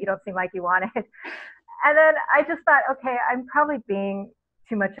number, but you don't seem like you want it. And then I just thought, okay, I'm probably being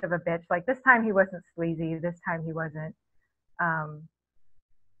too much of a bitch. Like this time he wasn't sleazy, this time he wasn't.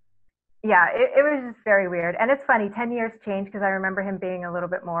 It was just very weird. And it's funny, 10 years changed, because I remember him being a little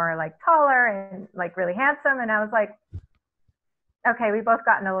bit more like taller and like really handsome. And I was like, okay, we both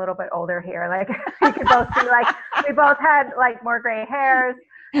gotten a little bit older here. Like we could both see like, we both had like more gray hairs.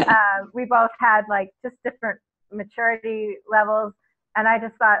 We both had like just different maturity levels. And I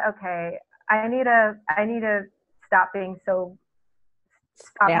just thought, okay, I need to stop being so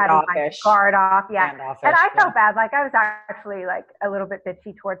having my guard off. Yeah. And I felt bad. Like I was actually like a little bit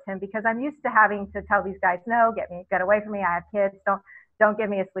bitchy towards him, because I'm used to having to tell these guys, no, get away from me. I have kids. Don't give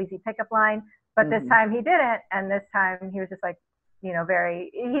me a sleazy pickup line. But this time he didn't. And this time he was just like, he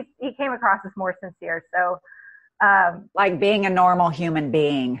came across as more sincere. So, like being a normal human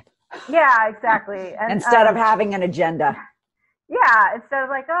being. Yeah, exactly. And, instead of having an agenda. Yeah, instead of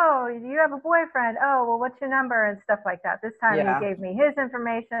like, oh, you have a boyfriend. Oh, well, what's your number and stuff like that. This time he gave me his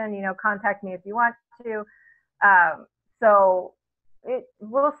information. Contact me if you want to. So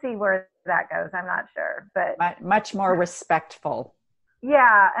we'll see where that goes. I'm not sure, but much more respectful.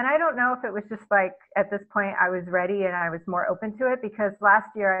 Yeah, and I don't know if it was just like at this point I was ready and I was more open to it, because last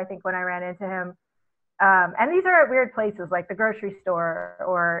year I think when I ran into him, and these are at weird places like the grocery store,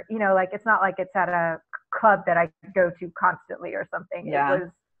 or like it's not like it's at a club that I go to constantly or something. Yeah. It was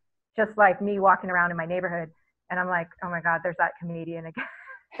just like me walking around in my neighborhood, and I'm like, oh my God, there's that comedian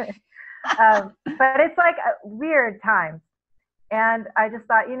again. But it's like weird times, and I just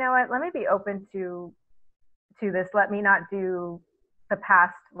thought, you know what? Let me be open to this. Let me not do the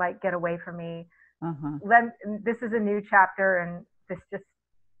past like get away from me. This is a new chapter, and this just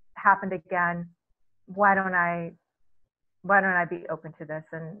happened again. Why don't I be open to this?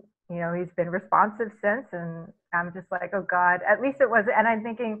 And he's been responsive since, and I'm just like, oh God, at least it was. And I'm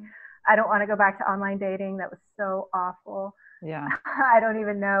thinking, I don't want to go back to online dating. That was so awful. Yeah. I don't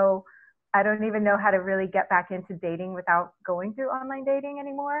even know how to really get back into dating without going through online dating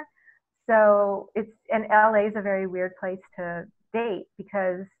anymore. So and LA is a very weird place to date,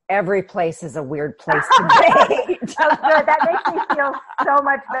 because every place is a weird place to date. Oh, good. That makes me feel so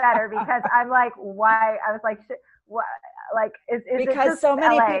much better, because I'm like, why? I was like, shit, what? Like, is because so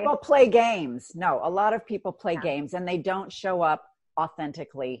many people play games. No, a lot of people play games, and they don't show up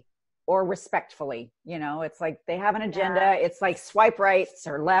authentically or respectfully. It's like they have an agenda. Yeah. It's like swipe right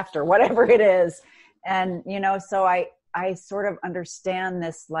or left or whatever it is. And, so I sort of understand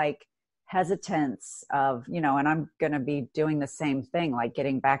this like hesitance of, and I'm going to be doing the same thing, like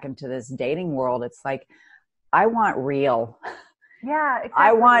getting back into this dating world. It's like, I want real. Yeah, exactly.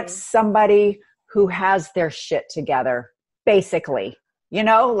 I want somebody who has their shit together, basically,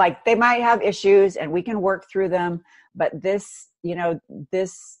 like they might have issues and we can work through them. But this,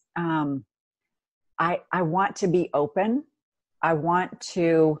 I want to be open. I want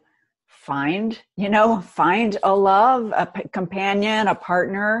to find a love, a companion, a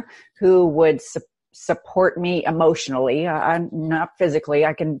partner who would support me emotionally. I'm not physically.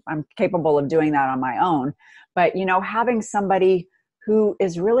 I'm capable of doing that on my own. But, having somebody who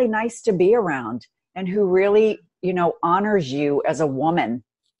is really nice to be around and who really, honors you as a woman.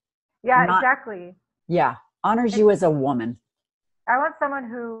 Yeah, exactly. Yeah. Honors you as a woman. I want someone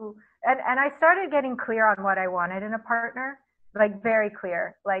who, and I started getting clear on what I wanted in a partner, like very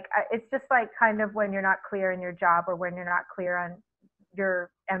clear. Like it's just like kind of when you're not clear in your job, or when you're not clear on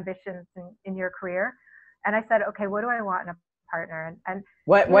your ambitions in your career. And I said, okay, what do I want in a partner? And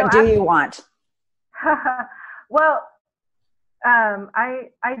what do you want? Well,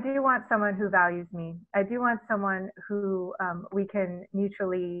 I do want someone who values me. I do want someone who we can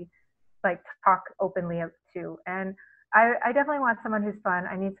mutually like talk openly to. And I definitely want someone who's fun.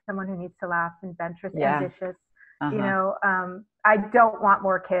 I need someone who needs to laugh, adventurous, ambitious. You know, I don't want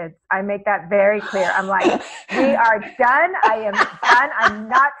more kids. I make that very clear. I'm like, we are done. I am done. I'm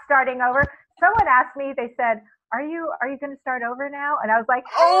not starting over. Someone asked me, they said, are you going to start over now? And I was like,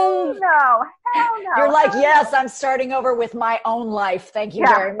 hell no. You're like, yes, I'm starting over with my own life. Thank you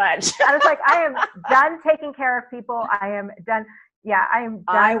very much. I was like, I am done taking care of people. I am done. Yeah, I am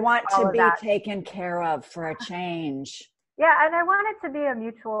done. I want to be taken care of for a change. Yeah, and I want it to be a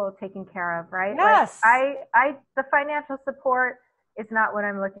mutual taking care of, right? Yes. Like the financial support is not what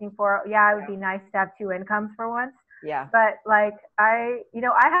I'm looking for. Yeah, it would be nice to have two incomes for once. Yeah. But like I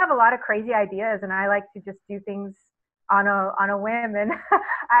have a lot of crazy ideas, and I like to just do things on a whim. And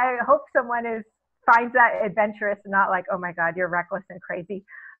I hope someone finds that adventurous and not like, oh my God, you're reckless and crazy.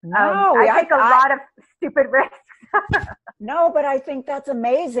 No, I take a lot of stupid risks. No, but I think that's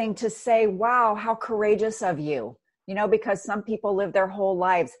amazing to say, wow, how courageous of you. You know, because some people live their whole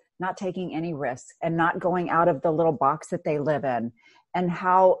lives not taking any risks and not going out of the little box that they live in. And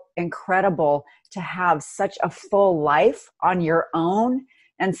how incredible to have such a full life on your own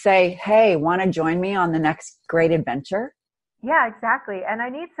and say, hey, want to join me on the next great adventure? Yeah, exactly. And I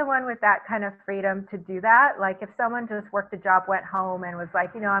need someone with that kind of freedom to do that. Like if someone just worked a job, went home and was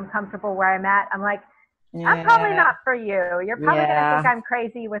like, you know, I'm comfortable where I'm at. I'm like, I'm probably not for you. You're probably going to think I'm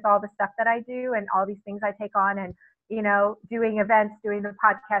crazy with all the stuff that I do and all these things I take on, and, you know, doing events, doing the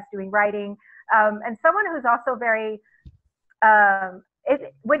podcast, doing writing. And someone who's also very,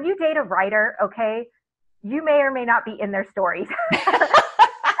 when you date a writer, okay, you may or may not be in their stories.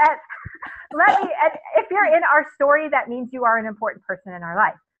 And if you're in our story, that means you are an important person in our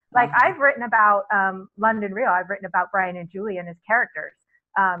life. Like I've written about London Real. I've written about Brian and Julie and his characters,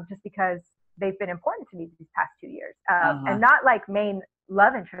 just because they've been important to me these past 2 years. And not like main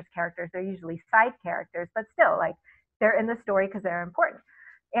love interest characters. They're usually side characters, but still like they're in the story because they're important.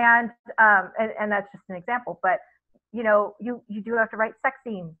 And that's just an example. But, you know, you do have to write sex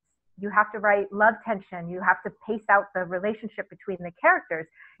scenes. You have to write love tension. You have to pace out the relationship between the characters.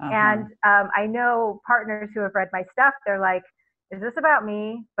 And I know partners who have read my stuff. They're like, is this about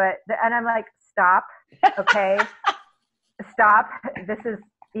me? And I'm like, stop. Okay. Stop. This is,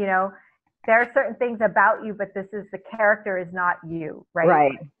 you know, there are certain things about you, but the character is not you. Right.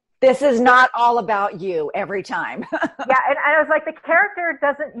 Right. This is not all about you every time. Yeah. And I was like, the character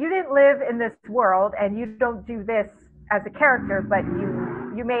you didn't live in this world and you don't do this as a character, but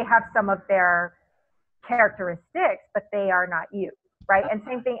you may have some of their characteristics, but they are not you. Right. And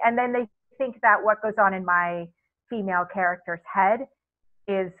same thing. And then they think that what goes on in my female character's head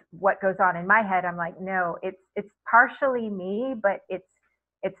is what goes on in my head. I'm like, no, it's partially me, but it's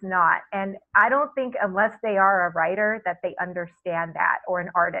not. And I don't think unless they are a writer that they understand that, or an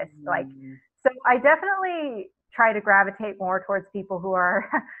artist. Like, so I definitely try to gravitate more towards people who are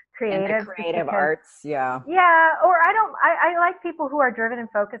creative. Creative arts. Yeah. Yeah. Or I like people who are driven and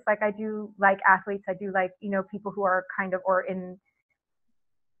focused. Like I do like athletes. I do like, you know, people who are kind of, or in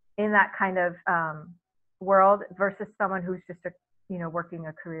that kind of world versus someone who's just working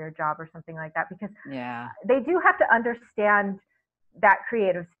a career job or something like that, because they do have to understand that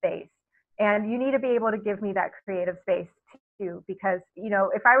creative space, and you need to be able to give me that creative space too, because, you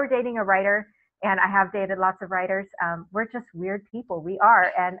know, if I were dating a writer, and I have dated lots of writers, we're just weird people. We are.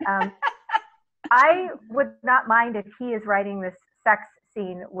 And I would not mind if he is writing this sex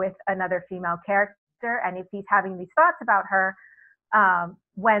scene with another female character, and if he's having these thoughts about her,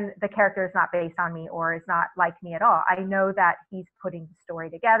 when the character is not based on me or is not like me at all. I know that he's putting the story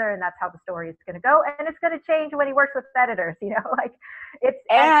together, and that's how the story is going to go. And it's going to change when he works with editors, you know, like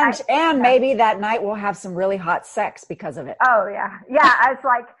it's, and maybe that night we'll have some really hot sex because of it. Oh yeah. Yeah. I was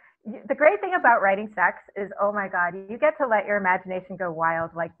like, the great thing about writing sex is, oh my God, you get to let your imagination go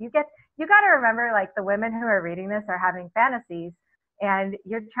wild. Like you got to remember, like the women who are reading this are having fantasies, and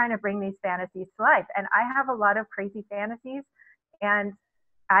you're trying to bring these fantasies to life. And I have a lot of crazy fantasies, and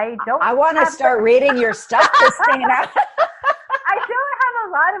I want to start reading your stuff, Christina. I don't have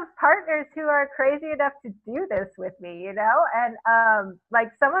a lot of partners who are crazy enough to do this with me, you know? And like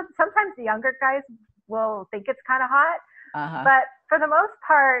sometimes the younger guys will think it's kind of hot, but for the most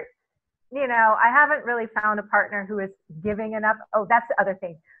part, you know, I haven't really found a partner who is giving enough. Oh, that's the other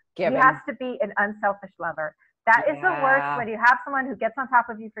thing. He has to be an unselfish lover. That is the worst, when you have someone who gets on top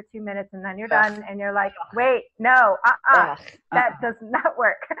of you for 2 minutes and then you're done and you're like, wait, no, that does not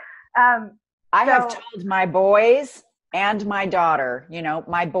work. I have told my boys and my daughter, you know,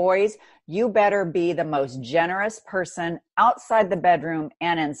 my boys, you better be the most generous person outside the bedroom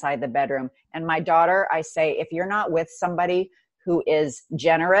and inside the bedroom. And my daughter, I say, if you're not with somebody who is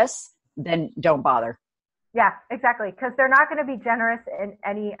generous, then don't bother. Yeah, exactly. Because they're not going to be generous in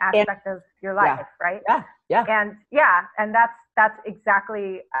any And aspect of your yeah, life, right? yeah, yeah. And yeah, and that's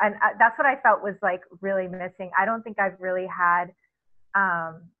exactly, and that's what I felt was like really missing. I don't think I've really had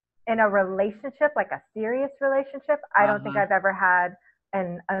um, in a relationship, like a serious relationship. I don't think Uh-huh. I've ever had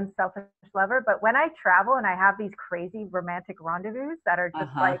an unselfish lover. But when I travel and I have these crazy romantic rendezvous that are just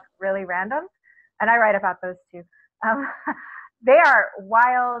Uh-huh. like really random, and I write about those too. Um, they are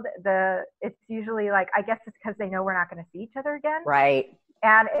wild. It's usually like, I guess it's because they know we're not going to see each other again, Right.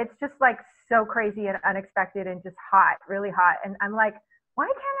 and it's just like so crazy and unexpected and just hot, really hot. And I'm like, why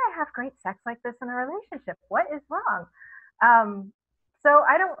can't I have great sex like this in a relationship? What is wrong? Um, so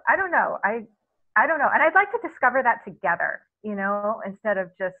I don't know. I don't know. And I'd like to discover that together, instead of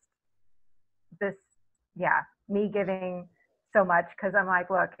just this, yeah, me giving so much. Cause I'm like,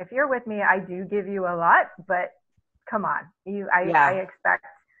 look, if you're with me, I do give you a lot, but come on, Yeah.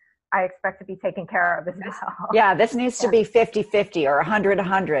 I expect to be taken care of as well. Yeah, this needs to Yeah. be 50-50 or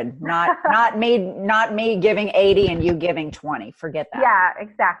 100-100. Not me giving 80 and you giving 20. Forget that. Yeah,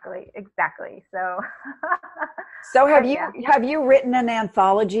 exactly. So, So have but you yeah, have you written an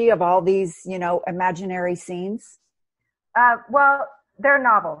anthology of all these, imaginary scenes? well, they're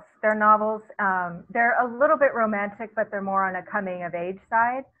novels. They're a little bit romantic, but they're more on a coming of age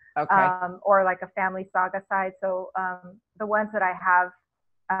side, Okay. or like a family saga side. So the ones that I have,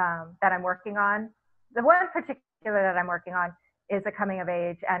 that I'm working on, the one in particular that I'm working on is a coming of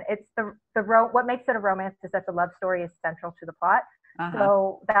age, and it's what makes it a romance is that the love story is central to the plot. Uh-huh.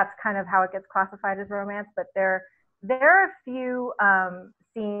 So that's kind of how it gets classified as romance. But there are a few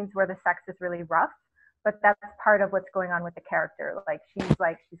scenes where the sex is really rough, but that's part of what's going on with the character. She's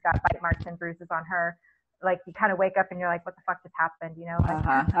got bite marks and bruises on her. Like you kind of wake up and you're like, what the fuck just happened?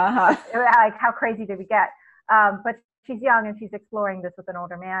 Uh-huh. Uh-huh. Like how crazy did we get? But she's young and she's exploring this with an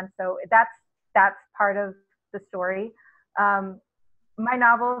older man. So that's part of the story. My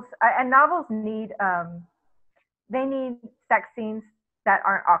novels, and novels need they need sex scenes that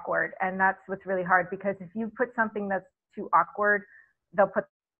aren't awkward, and that's what's really hard, because if you put something that's too awkward, they'll put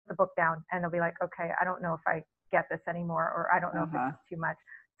the book down and they'll be like, okay, I don't know if I get this anymore, or I don't know if Uh-huh. it's too much.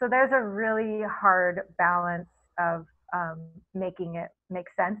 So there's a really hard balance of making it make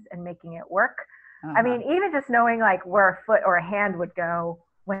sense and making it work. I Uh-huh. mean, even just knowing like where a foot or a hand would go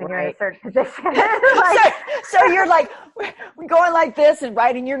when you're in a Right. certain position. So, Like, so you're like going like this and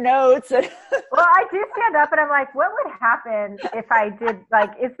writing your notes and well, I do stand up and I'm like, what would happen if I did,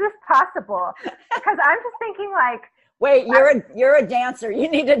 like, is this possible? Because I'm just thinking like, wait, you're a dancer. You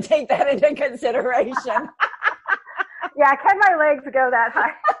need to take that into consideration. yeah, can my legs go that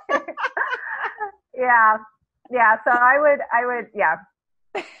high? Yeah. Yeah. So I would, yeah.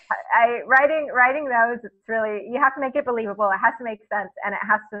 Writing those, it's really, you have to make it believable. It has to make sense, and it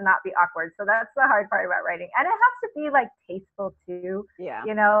has to not be awkward. So that's the hard part about writing, and it has to be like tasteful too. Yeah.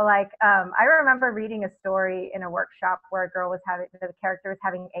 Like I remember reading a story in a workshop where a girl was having, the character was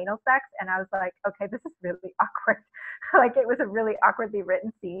having anal sex, and I was like, okay, this is really awkward. Like it was a really awkwardly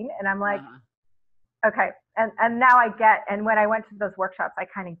written scene, and I'm like, okay, and now I get. And when I went to those workshops, I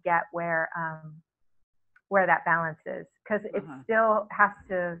kind of get where that balance is, because it still has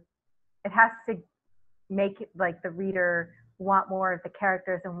to make it, like, the reader want more of the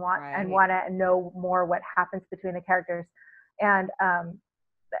characters and want to know more what happens between the characters, and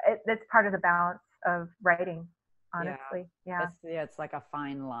it's part of the balance of writing, honestly. Yeah. It's like a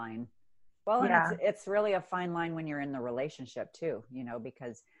fine line. Well, Yeah. and it's really a fine line when you're in the relationship too,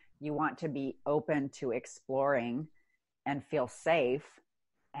 because you want to be open to exploring and feel safe.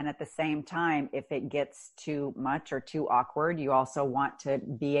 And at the same time, if it gets too much or too awkward, you also want to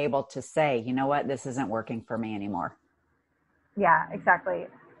be able to say, you know what, this isn't working for me anymore. Yeah, exactly.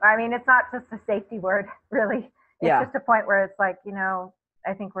 I mean, it's not just a safety word, really. It's just a point where it's like,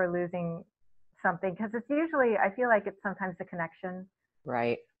 I think we're losing something, because it's usually, I feel like it's sometimes a connection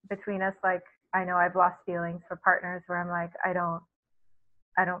right between us. Like, I know I've lost feelings for partners where I'm like, I don't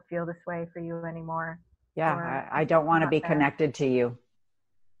feel this way for you anymore. Yeah, I don't want to be connected to you.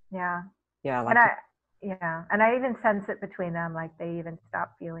 Yeah. Yeah. Like, and I even sense it between them. Like they even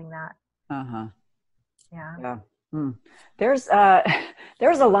stop feeling that. Uh-huh. Yeah. Yeah. There's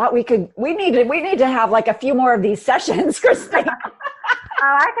a lot we need to have like a few more of these sessions, Christine.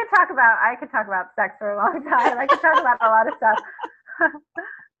 I could talk about sex for a long time. I could talk about a lot of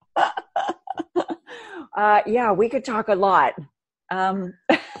stuff. Yeah, we could talk a lot.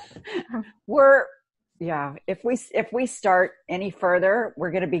 If we start any further,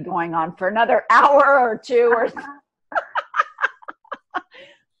 we're going to be going on for another hour or two.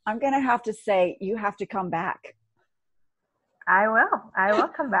 I'm going to have to say, you have to come back. I will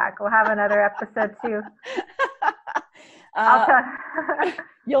come back. We'll have another episode too. I'll tell.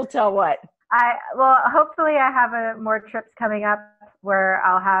 You'll tell what? Well, hopefully I have more trips coming up where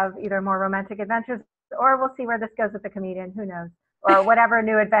I'll have either more romantic adventures, or we'll see where this goes with the comedian. Who knows? Or whatever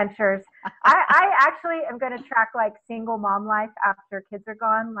new adventures. I actually am going to track like single mom life after kids are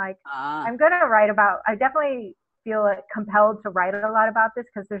gone. Like I'm going to write about, I definitely feel like compelled to write a lot about this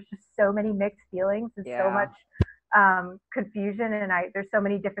because there's just so many mixed feelings and so much confusion. And there's so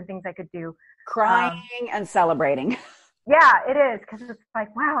many different things I could do. Crying and celebrating. Yeah, it is. Because it's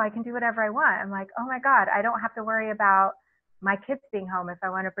like, wow, I can do whatever I want. I'm like, oh my God, I don't have to worry about my kids being home if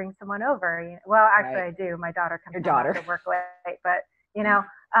I want to bring someone over. Well, actually I do. My daughter comes home to work late, but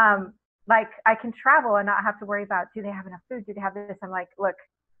like I can travel and not have to worry about, do they have enough food? Do they have this? I'm like, look,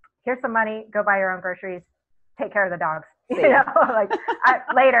 here's some money, go buy your own groceries, take care of the dogs, like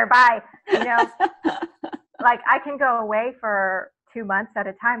later, bye. Like I can go away for 2 months at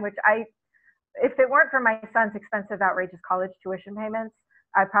a time, which if it weren't for my son's expensive, outrageous college tuition payments,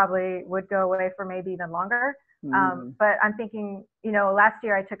 I probably would go away for maybe even longer. But I'm thinking, last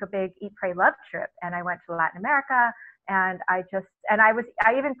year I took a big Eat, Pray, Love trip and I went to Latin America and I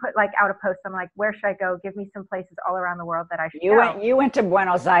even put like out a post. I'm like, where should I go? Give me some places all around the world that I should go. You went to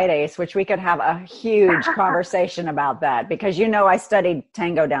Buenos Aires, which we could have a huge conversation about that because, I studied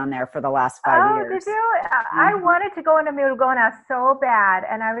tango down there for the last 5 years. Oh, did you? I wanted to go into Milgona so bad.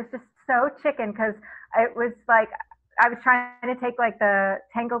 And I was just so chicken because it was like, I was trying to take like the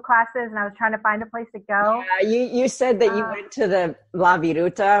tango classes and I was trying to find a place to go. Yeah, you said that you went to the La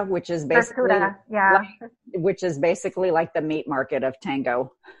Viruta, which is basically which is basically like the meat market of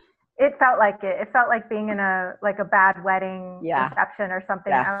tango. It felt like it. It felt like being in a bad wedding reception or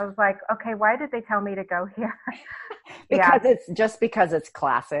something. Yeah. I was like, okay, why did they tell me to go here? because it's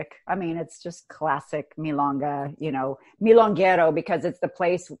classic. I mean, it's just classic Milonga, Milonguero, because it's the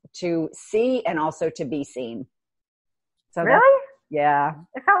place to see and also to be seen. So really? Yeah.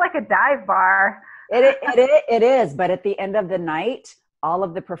 It felt like a dive bar. It is. But at the end of the night, all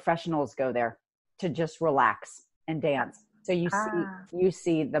of the professionals go there to just relax and dance. So you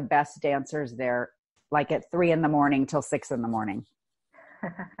see the best dancers there, like at 3 a.m. till 6 a.m.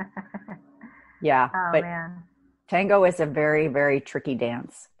 Yeah. Oh, man. Tango is a very, very tricky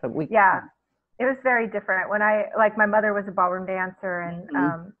dance. But it was very different. When my mother was a ballroom dancer and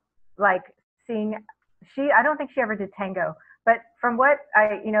I don't think she ever did tango, but from what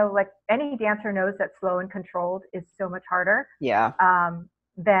any dancer knows that slow and controlled is so much harder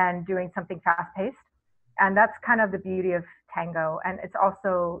than doing something fast paced. And that's kind of the beauty of tango. And it's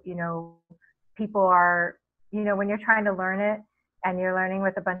also, people are, when you're trying to learn it and you're learning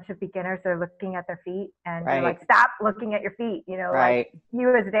with a bunch of beginners, they're looking at their feet and you're like, stop looking at your feet, like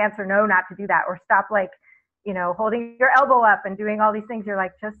you as a dancer know not to do that, or stop holding your elbow up and doing all these things. You're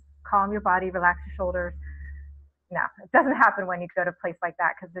like, just calm your body, relax your shoulders. No, it doesn't happen when you go to a place like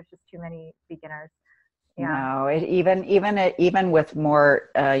that because there's just too many beginners. Yeah. No, even with more,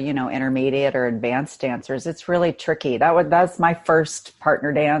 intermediate or advanced dancers, it's really tricky. That's my first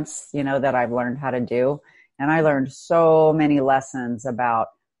partner dance, that I've learned how to do. And I learned so many lessons about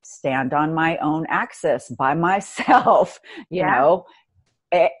stand on my own axis by myself, know,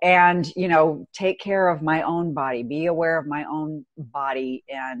 and, take care of my own body, be aware of my own body.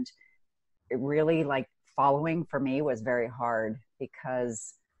 And it really following for me was very hard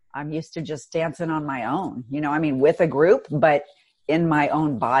because I'm used to just dancing on my own, with a group, but in my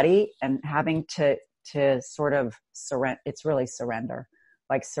own body and having to sort of surrender. It's really surrender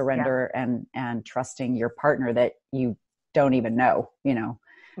and trusting your partner that you don't even know,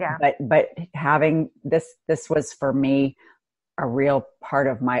 Yeah. But having this was for me a real part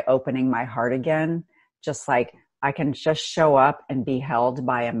of my opening my heart again. Just like I can just show up and be held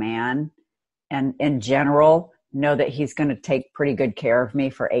by a man and in general know that he's going to take pretty good care of me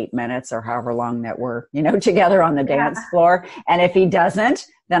for 8 minutes or however long that we're, together on the dance floor. And if he doesn't,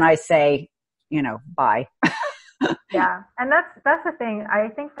 then I say, bye. Yeah. And that's the thing. I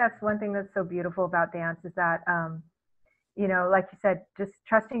think that's one thing that's so beautiful about dance is that, like you said, just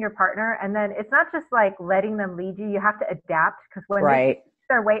trusting your partner. And then it's not just like letting them lead you. You have to adapt because when they shift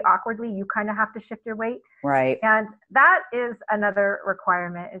their weight awkwardly, you kind of have to shift your weight. Right. And that is another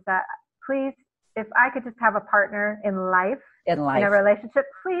requirement is that please, if I could just have a partner in a relationship,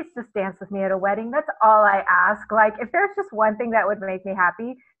 please just dance with me at a wedding. That's all I ask. Like if there's just one thing that would make me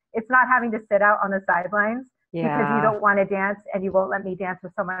happy, it's not having to sit out on the sidelines because you don't want to dance and you won't let me dance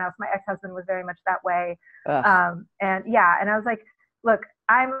with someone else. My ex-husband was very much that way. And I was like, look,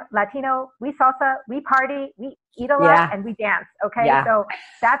 I'm Latino, we salsa, we party, we eat a lot and we dance. Okay. Yeah. So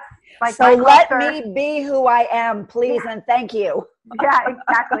that's like, so let me be who I am, please. And thank you. Yeah,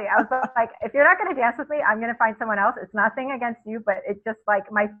 exactly. I was like, if you're not going to dance with me, I'm going to find someone else. It's nothing against you, but it's just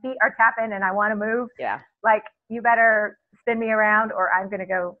like my feet are tapping and I want to move. Yeah. Like, you better spin me around or I'm going to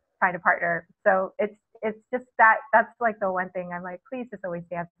go find a partner. So it's just that's like the one thing I'm like, please just always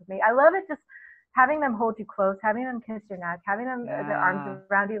dance with me. I love it, just having them hold you close, having them kiss your neck, having them their arms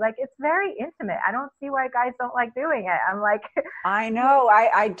around you. Like, it's very intimate. I don't see why guys don't like doing it. I'm like, I know.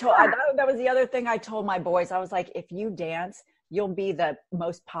 That was the other thing I told my boys. I was like, if you dance, you'll be the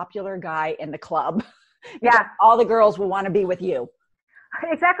most popular guy in the club. Yeah. All the girls will want to be with you.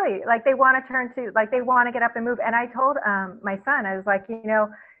 Exactly. Like, they want to they want to get up and move. And I told my son, I was like,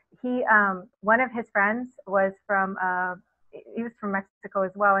 he one of his friends was he was from Mexico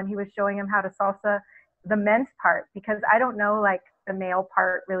as well, and he was showing him how to salsa the men's part, because I don't know like the male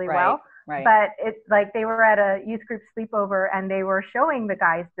part really well. Right. But it's like they were at a youth group sleepover and they were showing the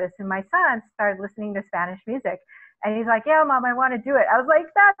guys this, and my son started listening to Spanish music. And he's like, yeah, Mom, I want to do it. I was like,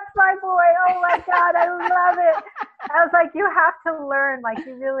 that's my boy. Oh my God, I love it. I was like, you have to learn. Like,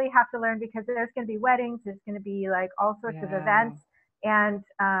 you really have to learn, because there's going to be weddings. There's going to be like all sorts of events. And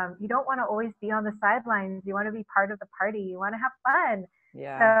you don't want to always be on the sidelines. You want to be part of the party. You want to have fun.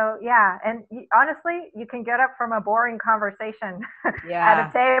 Yeah. So, yeah. And honestly, you can get up from a boring conversation at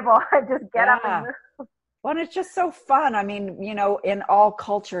a table and just get up and move. Well, it's just so fun. I mean, in all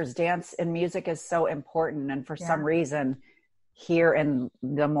cultures, dance and music is so important. And for some reason, here in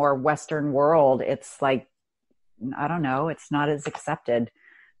the more Western world, it's like, I don't know, it's not as accepted.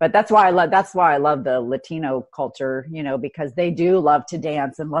 But that's why I love the Latino culture, because they do love to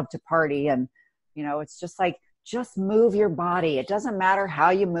dance and love to party. And, it's just like, just move your body. It doesn't matter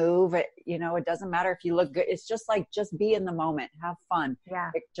how you move. It doesn't matter if you look good. It's just like, just be in the moment, have fun,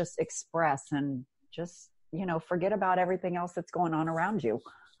 just express, and just, forget about everything else that's going on around you.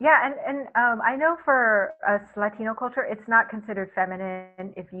 Yeah. And I know for us Latino culture, it's not considered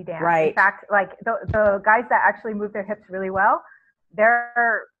feminine if you dance. Right. In fact, like the guys that actually move their hips really well,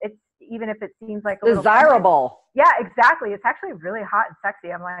 it's, even if it seems like a desirable. Yeah, exactly. It's actually really hot and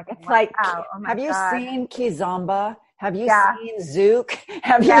sexy. I'm like, it's like, oh my have you God. seen Kizomba? Have you seen Zouk?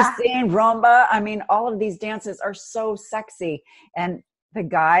 Have you seen Rumba? I mean, all of these dances are so sexy. And the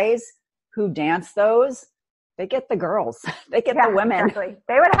guys who dance those, they get the girls. They get the women. Exactly.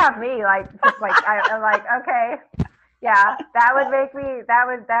 They would have me I'm like, okay. Yeah,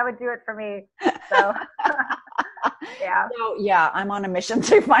 that would do it for me. So yeah. So I'm on a mission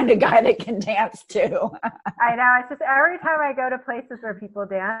to find a guy that can dance too. I know. It's just every time I go to places where people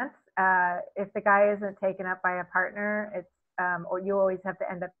dance, if the guy isn't taken up by a partner, it's or you always have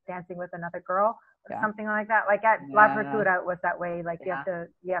to end up dancing with another girl or something like that. Like at La Apertura, it was that way. Like you have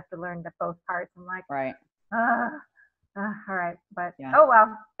to learn the both parts. I'm like, right. All right, but oh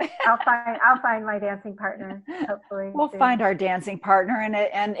well, I'll find my dancing partner. Hopefully, we'll find our dancing partner,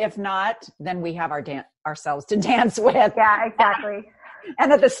 and if not, then we have ourselves to dance with. Yeah, exactly.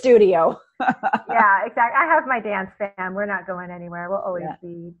 And at the studio. Yeah, exactly. I have my dance fam. We're not going anywhere. We'll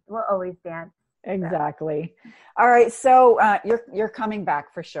always dance. Exactly. So. All right, so you're coming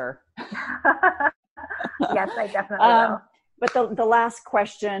back for sure. Yes, I definitely will. But the last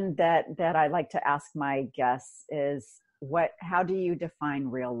question that I like to ask my guests is, how do you define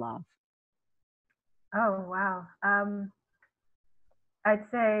real love? Oh, wow. I'd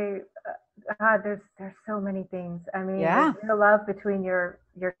say there's so many things. I mean, there's real love between your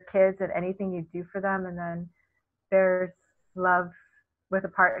kids and anything you do for them. And then there's love with a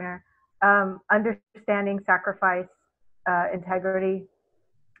partner, understanding, sacrifice, integrity.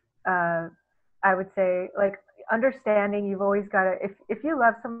 I would say, like, understanding, you've always got to, if you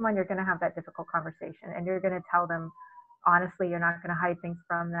love someone, you're going to have that difficult conversation and you're going to tell them honestly. You're not going to hide things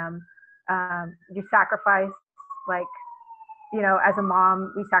from them. You sacrifice, like, as a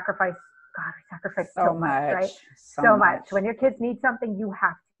mom, we sacrifice so much, right? So much. When your kids need something, you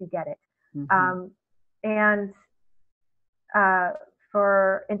have to get it. Mm-hmm. And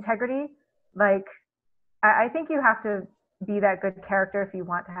for integrity, like, I think you have to be that good character if you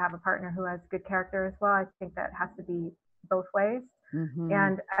want to have a partner who has good character as well. I think that has to be both ways. Mm-hmm.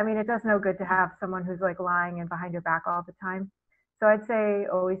 And I mean, it does no good to have someone who's like lying and behind your back all the time. So I'd say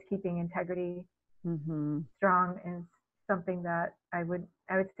always keeping integrity strong is something that I would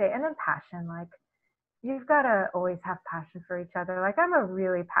say. And then passion, like, you've got to always have passion for each other. Like, I'm a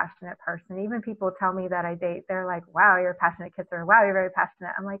really passionate person. Even people tell me that I date, they're like, wow, you're a passionate kisser. Wow, you're very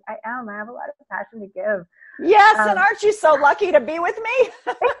passionate. I'm like, I am. I have a lot of passion to give. Yes, and aren't you so lucky to be with me?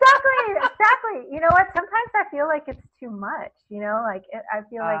 Exactly. You know what? Sometimes I feel like it's too much. Like I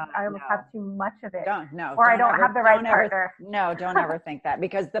feel like I almost have too much of it. I don't have the right partner. No, don't ever think that,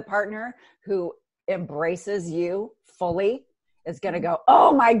 because the partner who embraces you fully is going to go,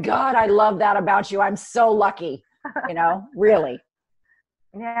 oh my God, I love that about you. I'm so lucky, really.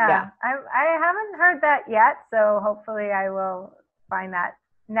 Yeah. I haven't heard that yet. So hopefully I will find that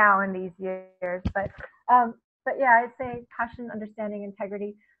now in these years. But yeah, I'd say passion, understanding,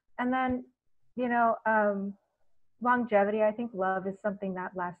 integrity. And then, longevity. I think love is something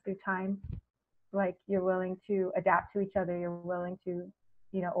that lasts through time. Like you're willing to adapt to each other. You're willing to,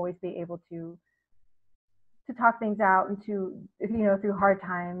 always be able to talk things out and to, through hard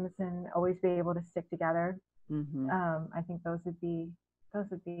times and always be able to stick together. Mm-hmm. I think those would be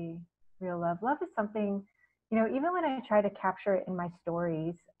real love. Love is something, even when I try to capture it in my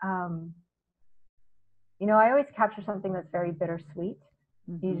stories, I always capture something that's very bittersweet.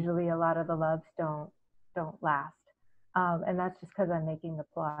 Mm-hmm. Usually a lot of the loves don't last. And that's just because I'm making the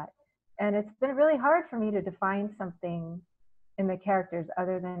plot. And it's been really hard for me to define something in the characters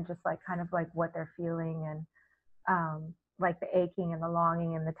other than just like kind of like what they're feeling and like the aching and the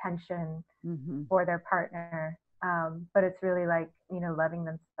longing and the tension mm-hmm. for their partner. But it's really like, loving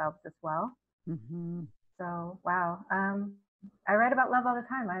themselves as well. Mm-hmm. So, wow. I write about love all the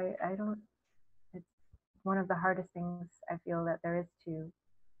time. It's one of the hardest things I feel that there is to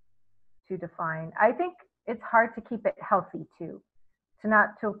define. I think it's hard to keep it healthy too, to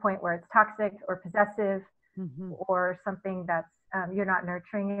not to a point where it's toxic or possessive mm-hmm. or something that's you're not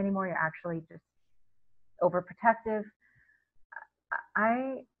nurturing anymore. You're actually just overprotective.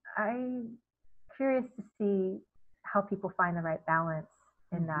 I'm curious to see how people find the right balance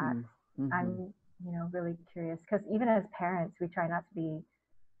in that. Mm-hmm. I'm, really curious because even as parents, we try not to be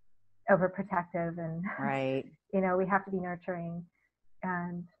overprotective and, right. We have to be nurturing.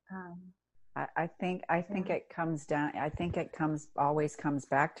 And I think it comes down. I think it always comes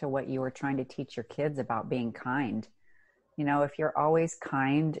back to what you were trying to teach your kids about being kind. If you're always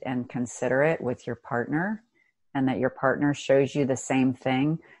kind and considerate with your partner, and that your partner shows you the same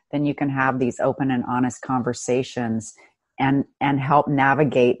thing, then you can have these open and honest conversations and help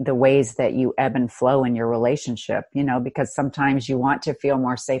navigate the ways that you ebb and flow in your relationship, because sometimes you want to feel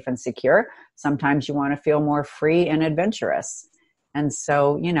more safe and secure. Sometimes you want to feel more free and adventurous. And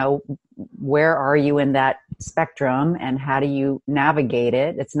so, where are you in that spectrum and how do you navigate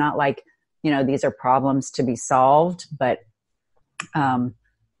it? It's not like, these are problems to be solved, but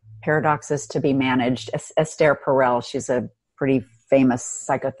paradoxes to be managed. Esther Perel, she's a pretty famous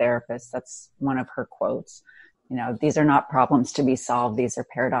psychotherapist. That's one of her quotes. These are not problems to be solved. These are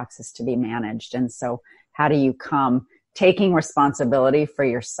paradoxes to be managed. And so how do you come taking responsibility for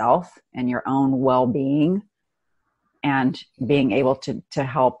yourself and your own well-being and being able to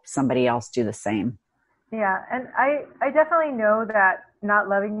help somebody else do the same? Yeah. And I definitely know that not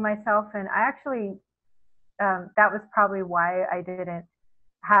loving myself, and I actually, that was probably why I didn't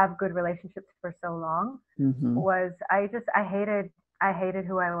have good relationships for so long, mm-hmm. was I hated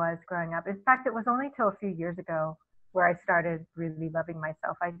who I was growing up. In fact, it was only till a few years ago where I started really loving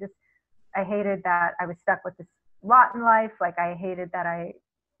myself. I hated that I was stuck with this lot in life. Like I hated that I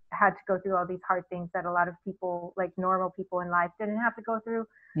had to go through all these hard things that a lot of people, like normal people in life, didn't have to go through.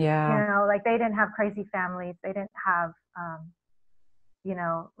 Yeah. Like they didn't have crazy families. They didn't have,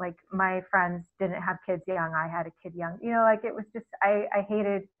 like my friends didn't have kids young. I had a kid young, like it was just, I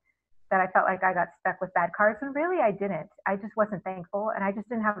hated that I felt like I got stuck with bad cards, and really I didn't. I just wasn't thankful, and I just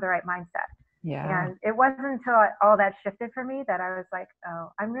didn't have the right mindset. Yeah. And it wasn't until all that shifted for me that I was like,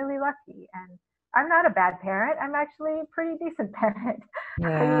 oh, I'm really lucky, and I'm not a bad parent. I'm actually a pretty decent parent.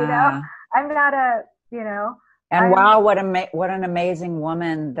 Yeah. I'm not a, And wow, what an amazing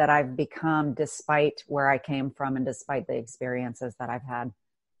woman that I've become despite where I came from and despite the experiences that I've had.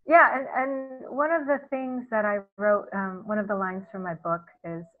 Yeah, and one of the things that I wrote, one of the lines from my book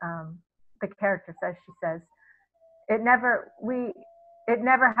is the character says, it never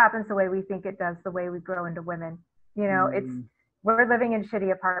happens the way we think it does, the way we grow into women. We're living in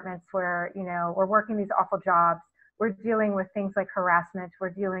shitty apartments where, we're working these awful jobs. We're dealing with things like harassment. We're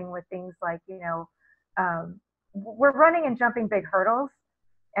dealing with things like, we're running and jumping big hurdles.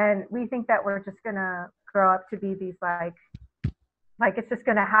 And we think that we're just going to grow up to be these like it's just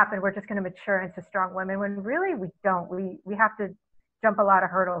going to happen. We're just going to mature into strong women, when really we don't. We have to jump a lot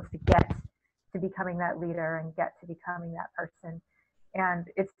of hurdles to get to becoming that leader and get to becoming that person. And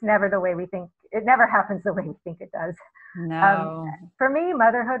it's never the way we think. It never happens the way we think it does. No. For me,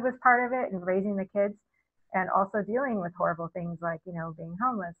 motherhood was part of it, and raising the kids, and also dealing with horrible things like, being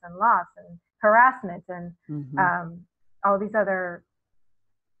homeless and loss and harassment and mm-hmm. All these other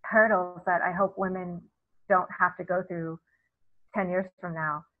hurdles that I hope women don't have to go through 10 years from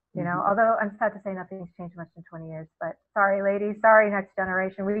now. You know, although I'm sad to say nothing's changed much in 20 years, but sorry, ladies, sorry, next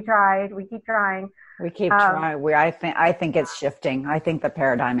generation. We tried, we keep trying. We keep trying. I think it's shifting. I think the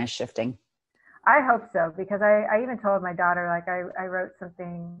paradigm is shifting. I hope so, because I even told my daughter, like I wrote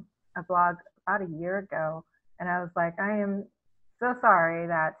something, a blog about a year ago, and I was like, I am so sorry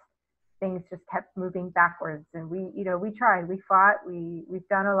that things just kept moving backwards. And we tried, we fought, we've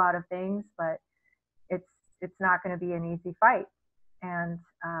done a lot of things, but it's not going to be an easy fight. And,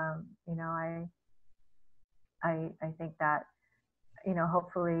 I think that,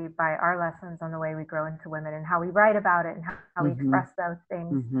 hopefully by our lessons on the way we grow into women and how we write about it and how we express those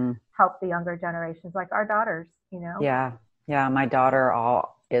things, help the younger generations, like our daughters, Yeah. Yeah. My daughter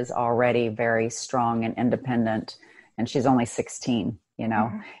is already very strong and independent, and she's only 16,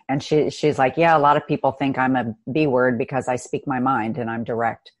 and she's like, yeah, a lot of people think I'm a B word because I speak my mind and I'm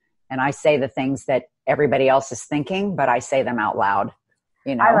direct. And I say the things that everybody else is thinking, but I say them out loud.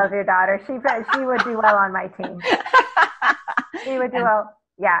 I love your daughter. She would do well on my team. She would do well.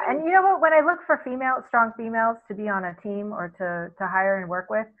 Yeah. And you know what? When I look for strong females to be on a team or to hire and work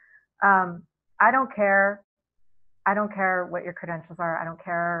with, I don't care. I don't care what your credentials are. I don't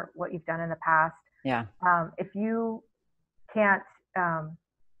care what you've done in the past. Yeah. If you can't,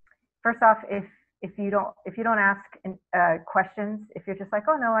 first off, if you don't ask questions, if you're just like,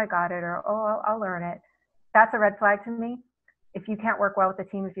 oh no, I got it, or oh, I'll learn it, that's a red flag to me. If you can't work well with the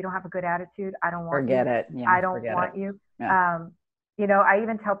team, if you don't have a good attitude, I don't want you. Forget it. Yeah, I don't want you. Yeah. I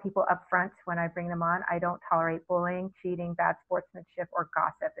even tell people up front when I bring them on, I don't tolerate bullying, cheating, bad sportsmanship, or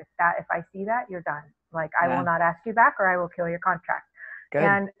gossip. If I see that, you're done. Like, I will not ask you back, or I will kill your contract. Good.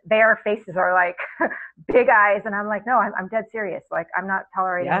 And their faces are like big eyes, and I'm like, no, I'm dead serious. Like, I'm not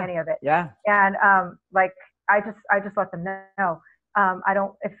tolerating any of it. Yeah. And I just let them know.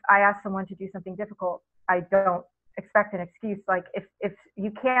 If I ask someone to do something difficult, I don't expect an excuse. Like, if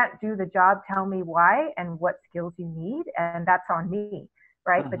you can't do the job, tell me why and what skills you need, and that's on me,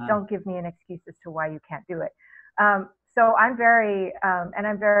 right? But don't give me an excuse as to why you can't do it. So I'm very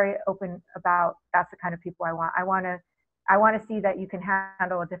open about, that's the kind of people I want. I want to see that you can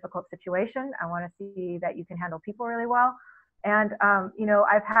handle a difficult situation. I want to see that you can handle people really well. And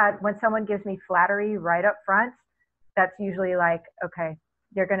I've had, when someone gives me flattery right up front, that's usually like, okay,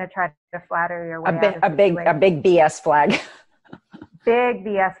 you're going to try to flatter your way out of a big BS flag. Big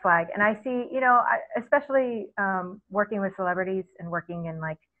BS flag. And I see, especially working with celebrities and working in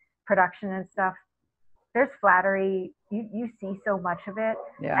like production and stuff, there's flattery. You see so much of it.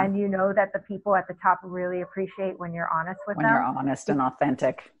 Yeah. And you know that the people at the top really appreciate when you're honest with them. When you're honest and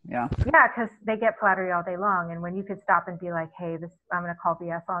authentic. Yeah. Yeah, because they get flattery all day long. And when you could stop and be like, hey, I'm going to call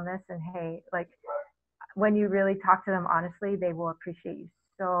BS on this. And hey, like, when you really talk to them honestly, they will appreciate you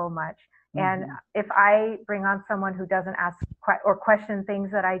so much. And if I bring on someone who doesn't ask or question things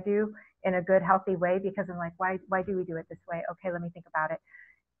that I do in a good, healthy way, because I'm like, why do we do it this way? Okay, let me think about it.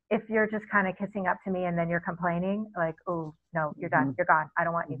 If you're just kind of kissing up to me and then you're complaining, like, oh no, you're done, you're gone, I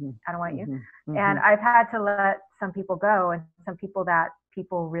don't want you, I don't want you. And I've had to let some people go, and some people that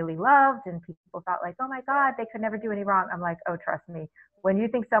people really loved and people thought like, oh my God, they could never do any wrong. I'm like, oh, trust me, when you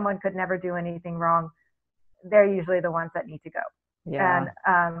think someone could never do anything wrong, they're usually the ones that need to go. Yeah.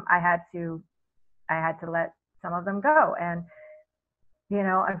 And I had to let some of them go. And,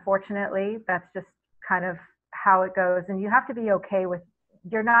 unfortunately, that's just kind of how it goes. And you have to be okay with,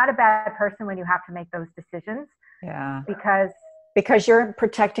 you're not a bad person when you have to make those decisions. Yeah. Because you're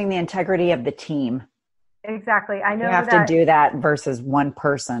protecting the integrity of the team. Exactly. I know you have to do that versus one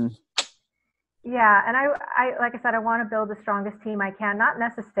person. Yeah. And I like I said, I want to build the strongest team I can, not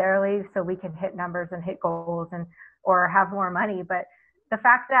necessarily so we can hit numbers and hit goals or have more money, but the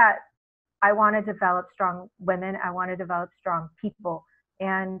fact that I want to develop strong women, I want to develop strong people.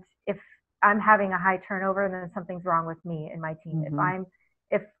 And if I'm having a high turnover, then something's wrong with me and my team.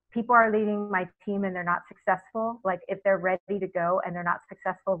 If people are leading my team and they're not successful, like if they're ready to go and they're not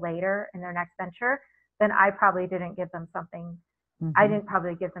successful later in their next venture, then I probably didn't give them something. I didn't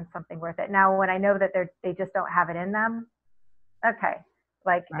probably give them something worth it. Now, when I know that they just don't have it in them, okay.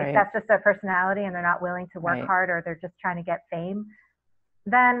 Like if that's just their personality and they're not willing to work hard, or they're just trying to get fame,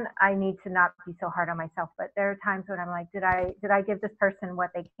 then I need to not be so hard on myself. But there are times when I'm like, did I give this person what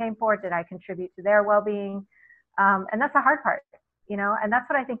they came for? Did I contribute to their well-being? And that's the hard part, and that's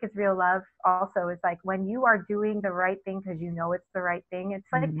what I think is real love also, is like when you are doing the right thing because you know it's the right thing. It's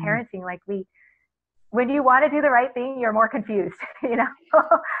like parenting. Like when you want to do the right thing, you're more confused,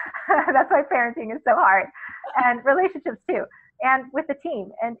 That's why parenting is so hard, and relationships too. And with the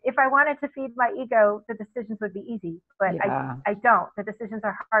team. And if I wanted to feed my ego, the decisions would be easy, but I don't. The decisions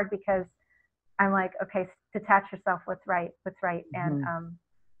are hard because I'm like, okay, detach yourself. What's right. And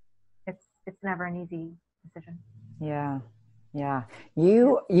it's never an easy decision. Yeah. Yeah.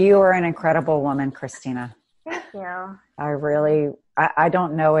 You are an incredible woman, Christina. Thank you. I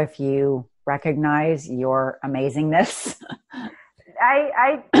don't know if you recognize your amazingness.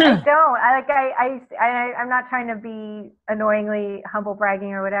 I don't. I'm not trying to be annoyingly humble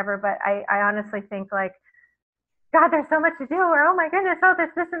bragging or whatever, but I honestly think like, God, there's so much to do, or oh my goodness, oh this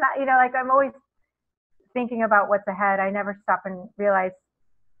and that. Like I'm always thinking about what's ahead. I never stop and realize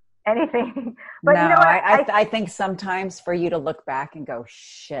anything. But no, you know what? I think sometimes for you to look back and go,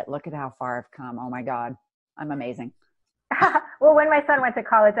 shit, look at how far I've come. Oh my God, I'm amazing. Well, when my son went to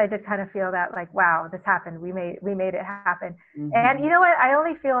college, I did kind of feel that like, wow, this happened. We made it happen. Mm-hmm. And you know what? I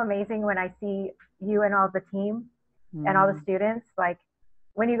only feel amazing when I see you and all the team and all the students. Like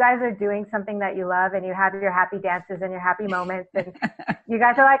when you guys are doing something that you love and you have your happy dances and your happy moments, and you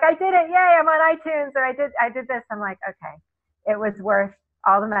guys are like, I did it, yay! I'm on iTunes, or I did this. I'm like, okay, it was worth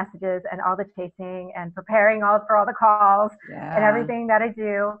all the messages and all the chasing and preparing for all the calls and everything that I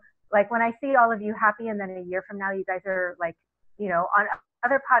do. Like when I see all of you happy, and then a year from now, you guys are like, on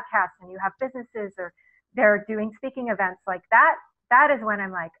other podcasts and you have businesses or they're doing speaking events like that. That is when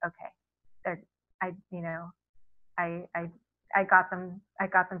I'm like, okay, I got them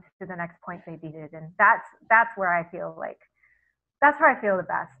to the next point they needed. And that's where I feel the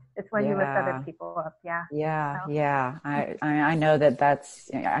best. It's when you lift other people up. Yeah. Yeah. So. Yeah. I know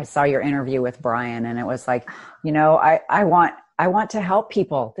I saw your interview with Brian, and it was like, I want to help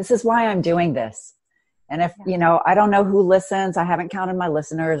people. This is why I'm doing this. And if, I don't know who listens, I haven't counted my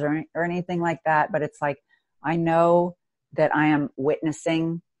listeners or anything like that, but it's like, I know that I am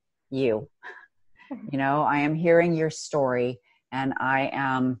witnessing you, I am hearing your story, and I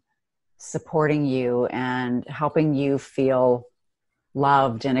am supporting you and helping you feel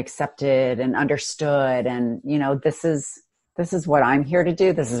loved and accepted and understood. And, this is what I'm here to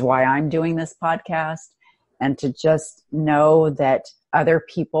do. This is why I'm doing this podcast. And to just know that other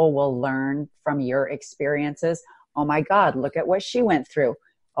people will learn from your experiences. Oh my God, look at what she went through.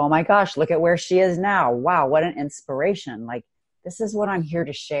 Oh my gosh, look at where she is now. Wow, what an inspiration. Like, this is what I'm here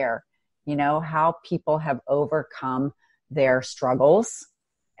to share. How people have overcome their struggles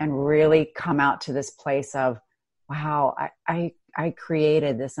and really come out to this place of, wow, I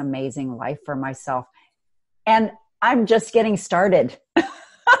created this amazing life for myself. And I'm just getting started.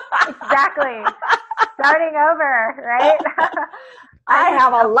 Exactly. Starting over, right? I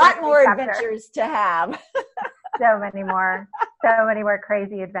have a lot more adventures to have. So many more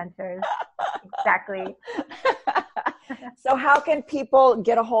crazy adventures. Exactly. So how can people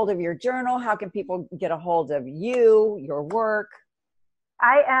get a hold of your journal? How can people get a hold of you, your work?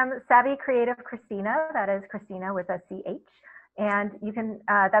 I am Savvy Creative Christina. That is Christina with a CH. And you can,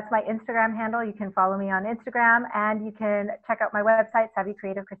 that's my Instagram handle. You can follow me on Instagram, and you can check out my website,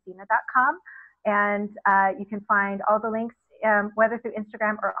 savvycreativechristina.com. And you can find all the links, whether through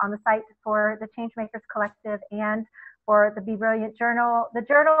Instagram or on the site, for the Changemakers Collective and for the Be Brilliant Journal. The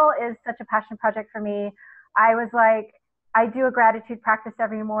journal is such a passion project for me. I was like, I do a gratitude practice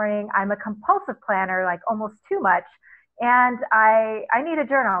every morning. I'm a compulsive planner, like almost too much. And I need a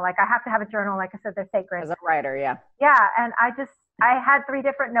journal. Like I have to have a journal. Like I said, they're sacred. As a writer, yeah. Yeah. And I had 3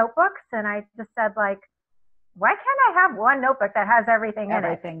 different notebooks, and I just said like, why can't I have one notebook that has everything in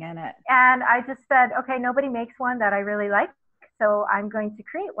it? And I just said, okay, nobody makes one that I really like, so I'm going to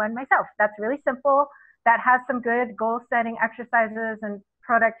create one myself. That's really simple. That has some good goal setting exercises and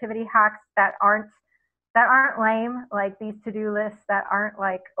productivity hacks that aren't lame, like these to-do lists that aren't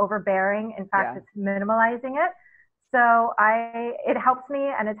like overbearing. In fact, It's minimalizing it. So it helps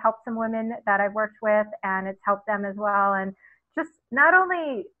me, and it's helped some women that I've worked with, and it's helped them as well. And just not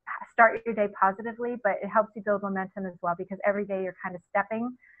only start your day positively, but it helps you build momentum as well, because every day you're kind of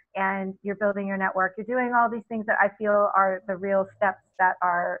stepping and you're building your network. You're doing all these things that I feel are the real steps that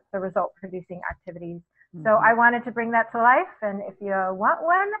are the result producing activities. Mm-hmm. So I wanted to bring that to life. And if you want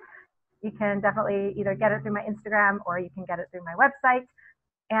one, you can definitely either get it through my Instagram or you can get it through my website.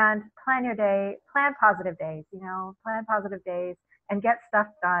 And plan your day, plan positive days, plan positive days and get stuff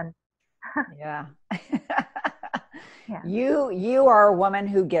done. Yeah. Yeah. You are a woman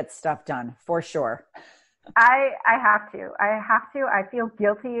who gets stuff done, for sure. I have to. I feel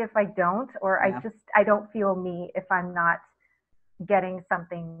guilty if I don't, or I don't feel me if I'm not getting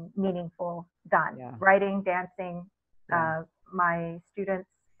something meaningful done. Yeah. Writing, dancing, my students,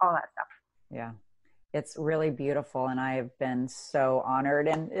 all that stuff. Yeah. It's really beautiful, and I have been so honored,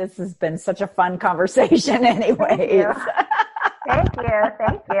 and this has been such a fun conversation anyways. Thank you.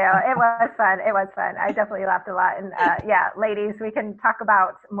 It was fun. I definitely laughed a lot. And ladies, we can talk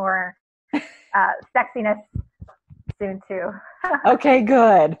about more sexiness soon too. Okay,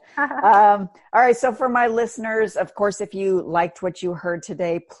 good. All right. So for my listeners, of course, if you liked what you heard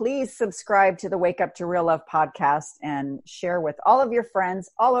today, please subscribe to the Wake Up to Real Love podcast and share with all of your friends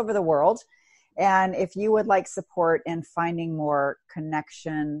all over the world. And if you would like support in finding more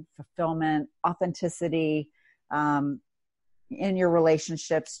connection, fulfillment, authenticity, in your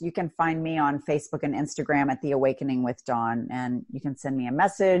relationships, you can find me on Facebook and Instagram at The Awakening with Dawn, and you can send me a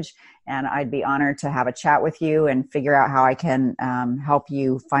message, and I'd be honored to have a chat with you and figure out how I can help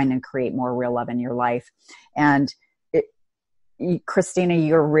you find and create more real love in your life. And Christina,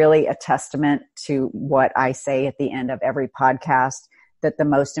 you're really a testament to what I say at the end of every podcast, that the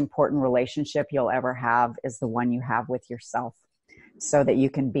most important relationship you'll ever have is the one you have with yourself, so that you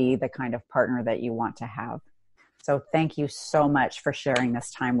can be the kind of partner that you want to have. So thank you so much for sharing this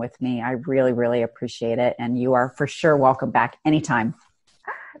time with me. I really, really appreciate it. And you are for sure welcome back anytime.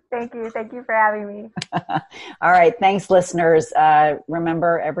 Thank you. Thank you for having me. All right. Thanks, listeners.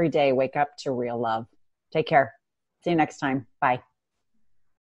 Remember, every day, wake up to real love. Take care. See you next time. Bye.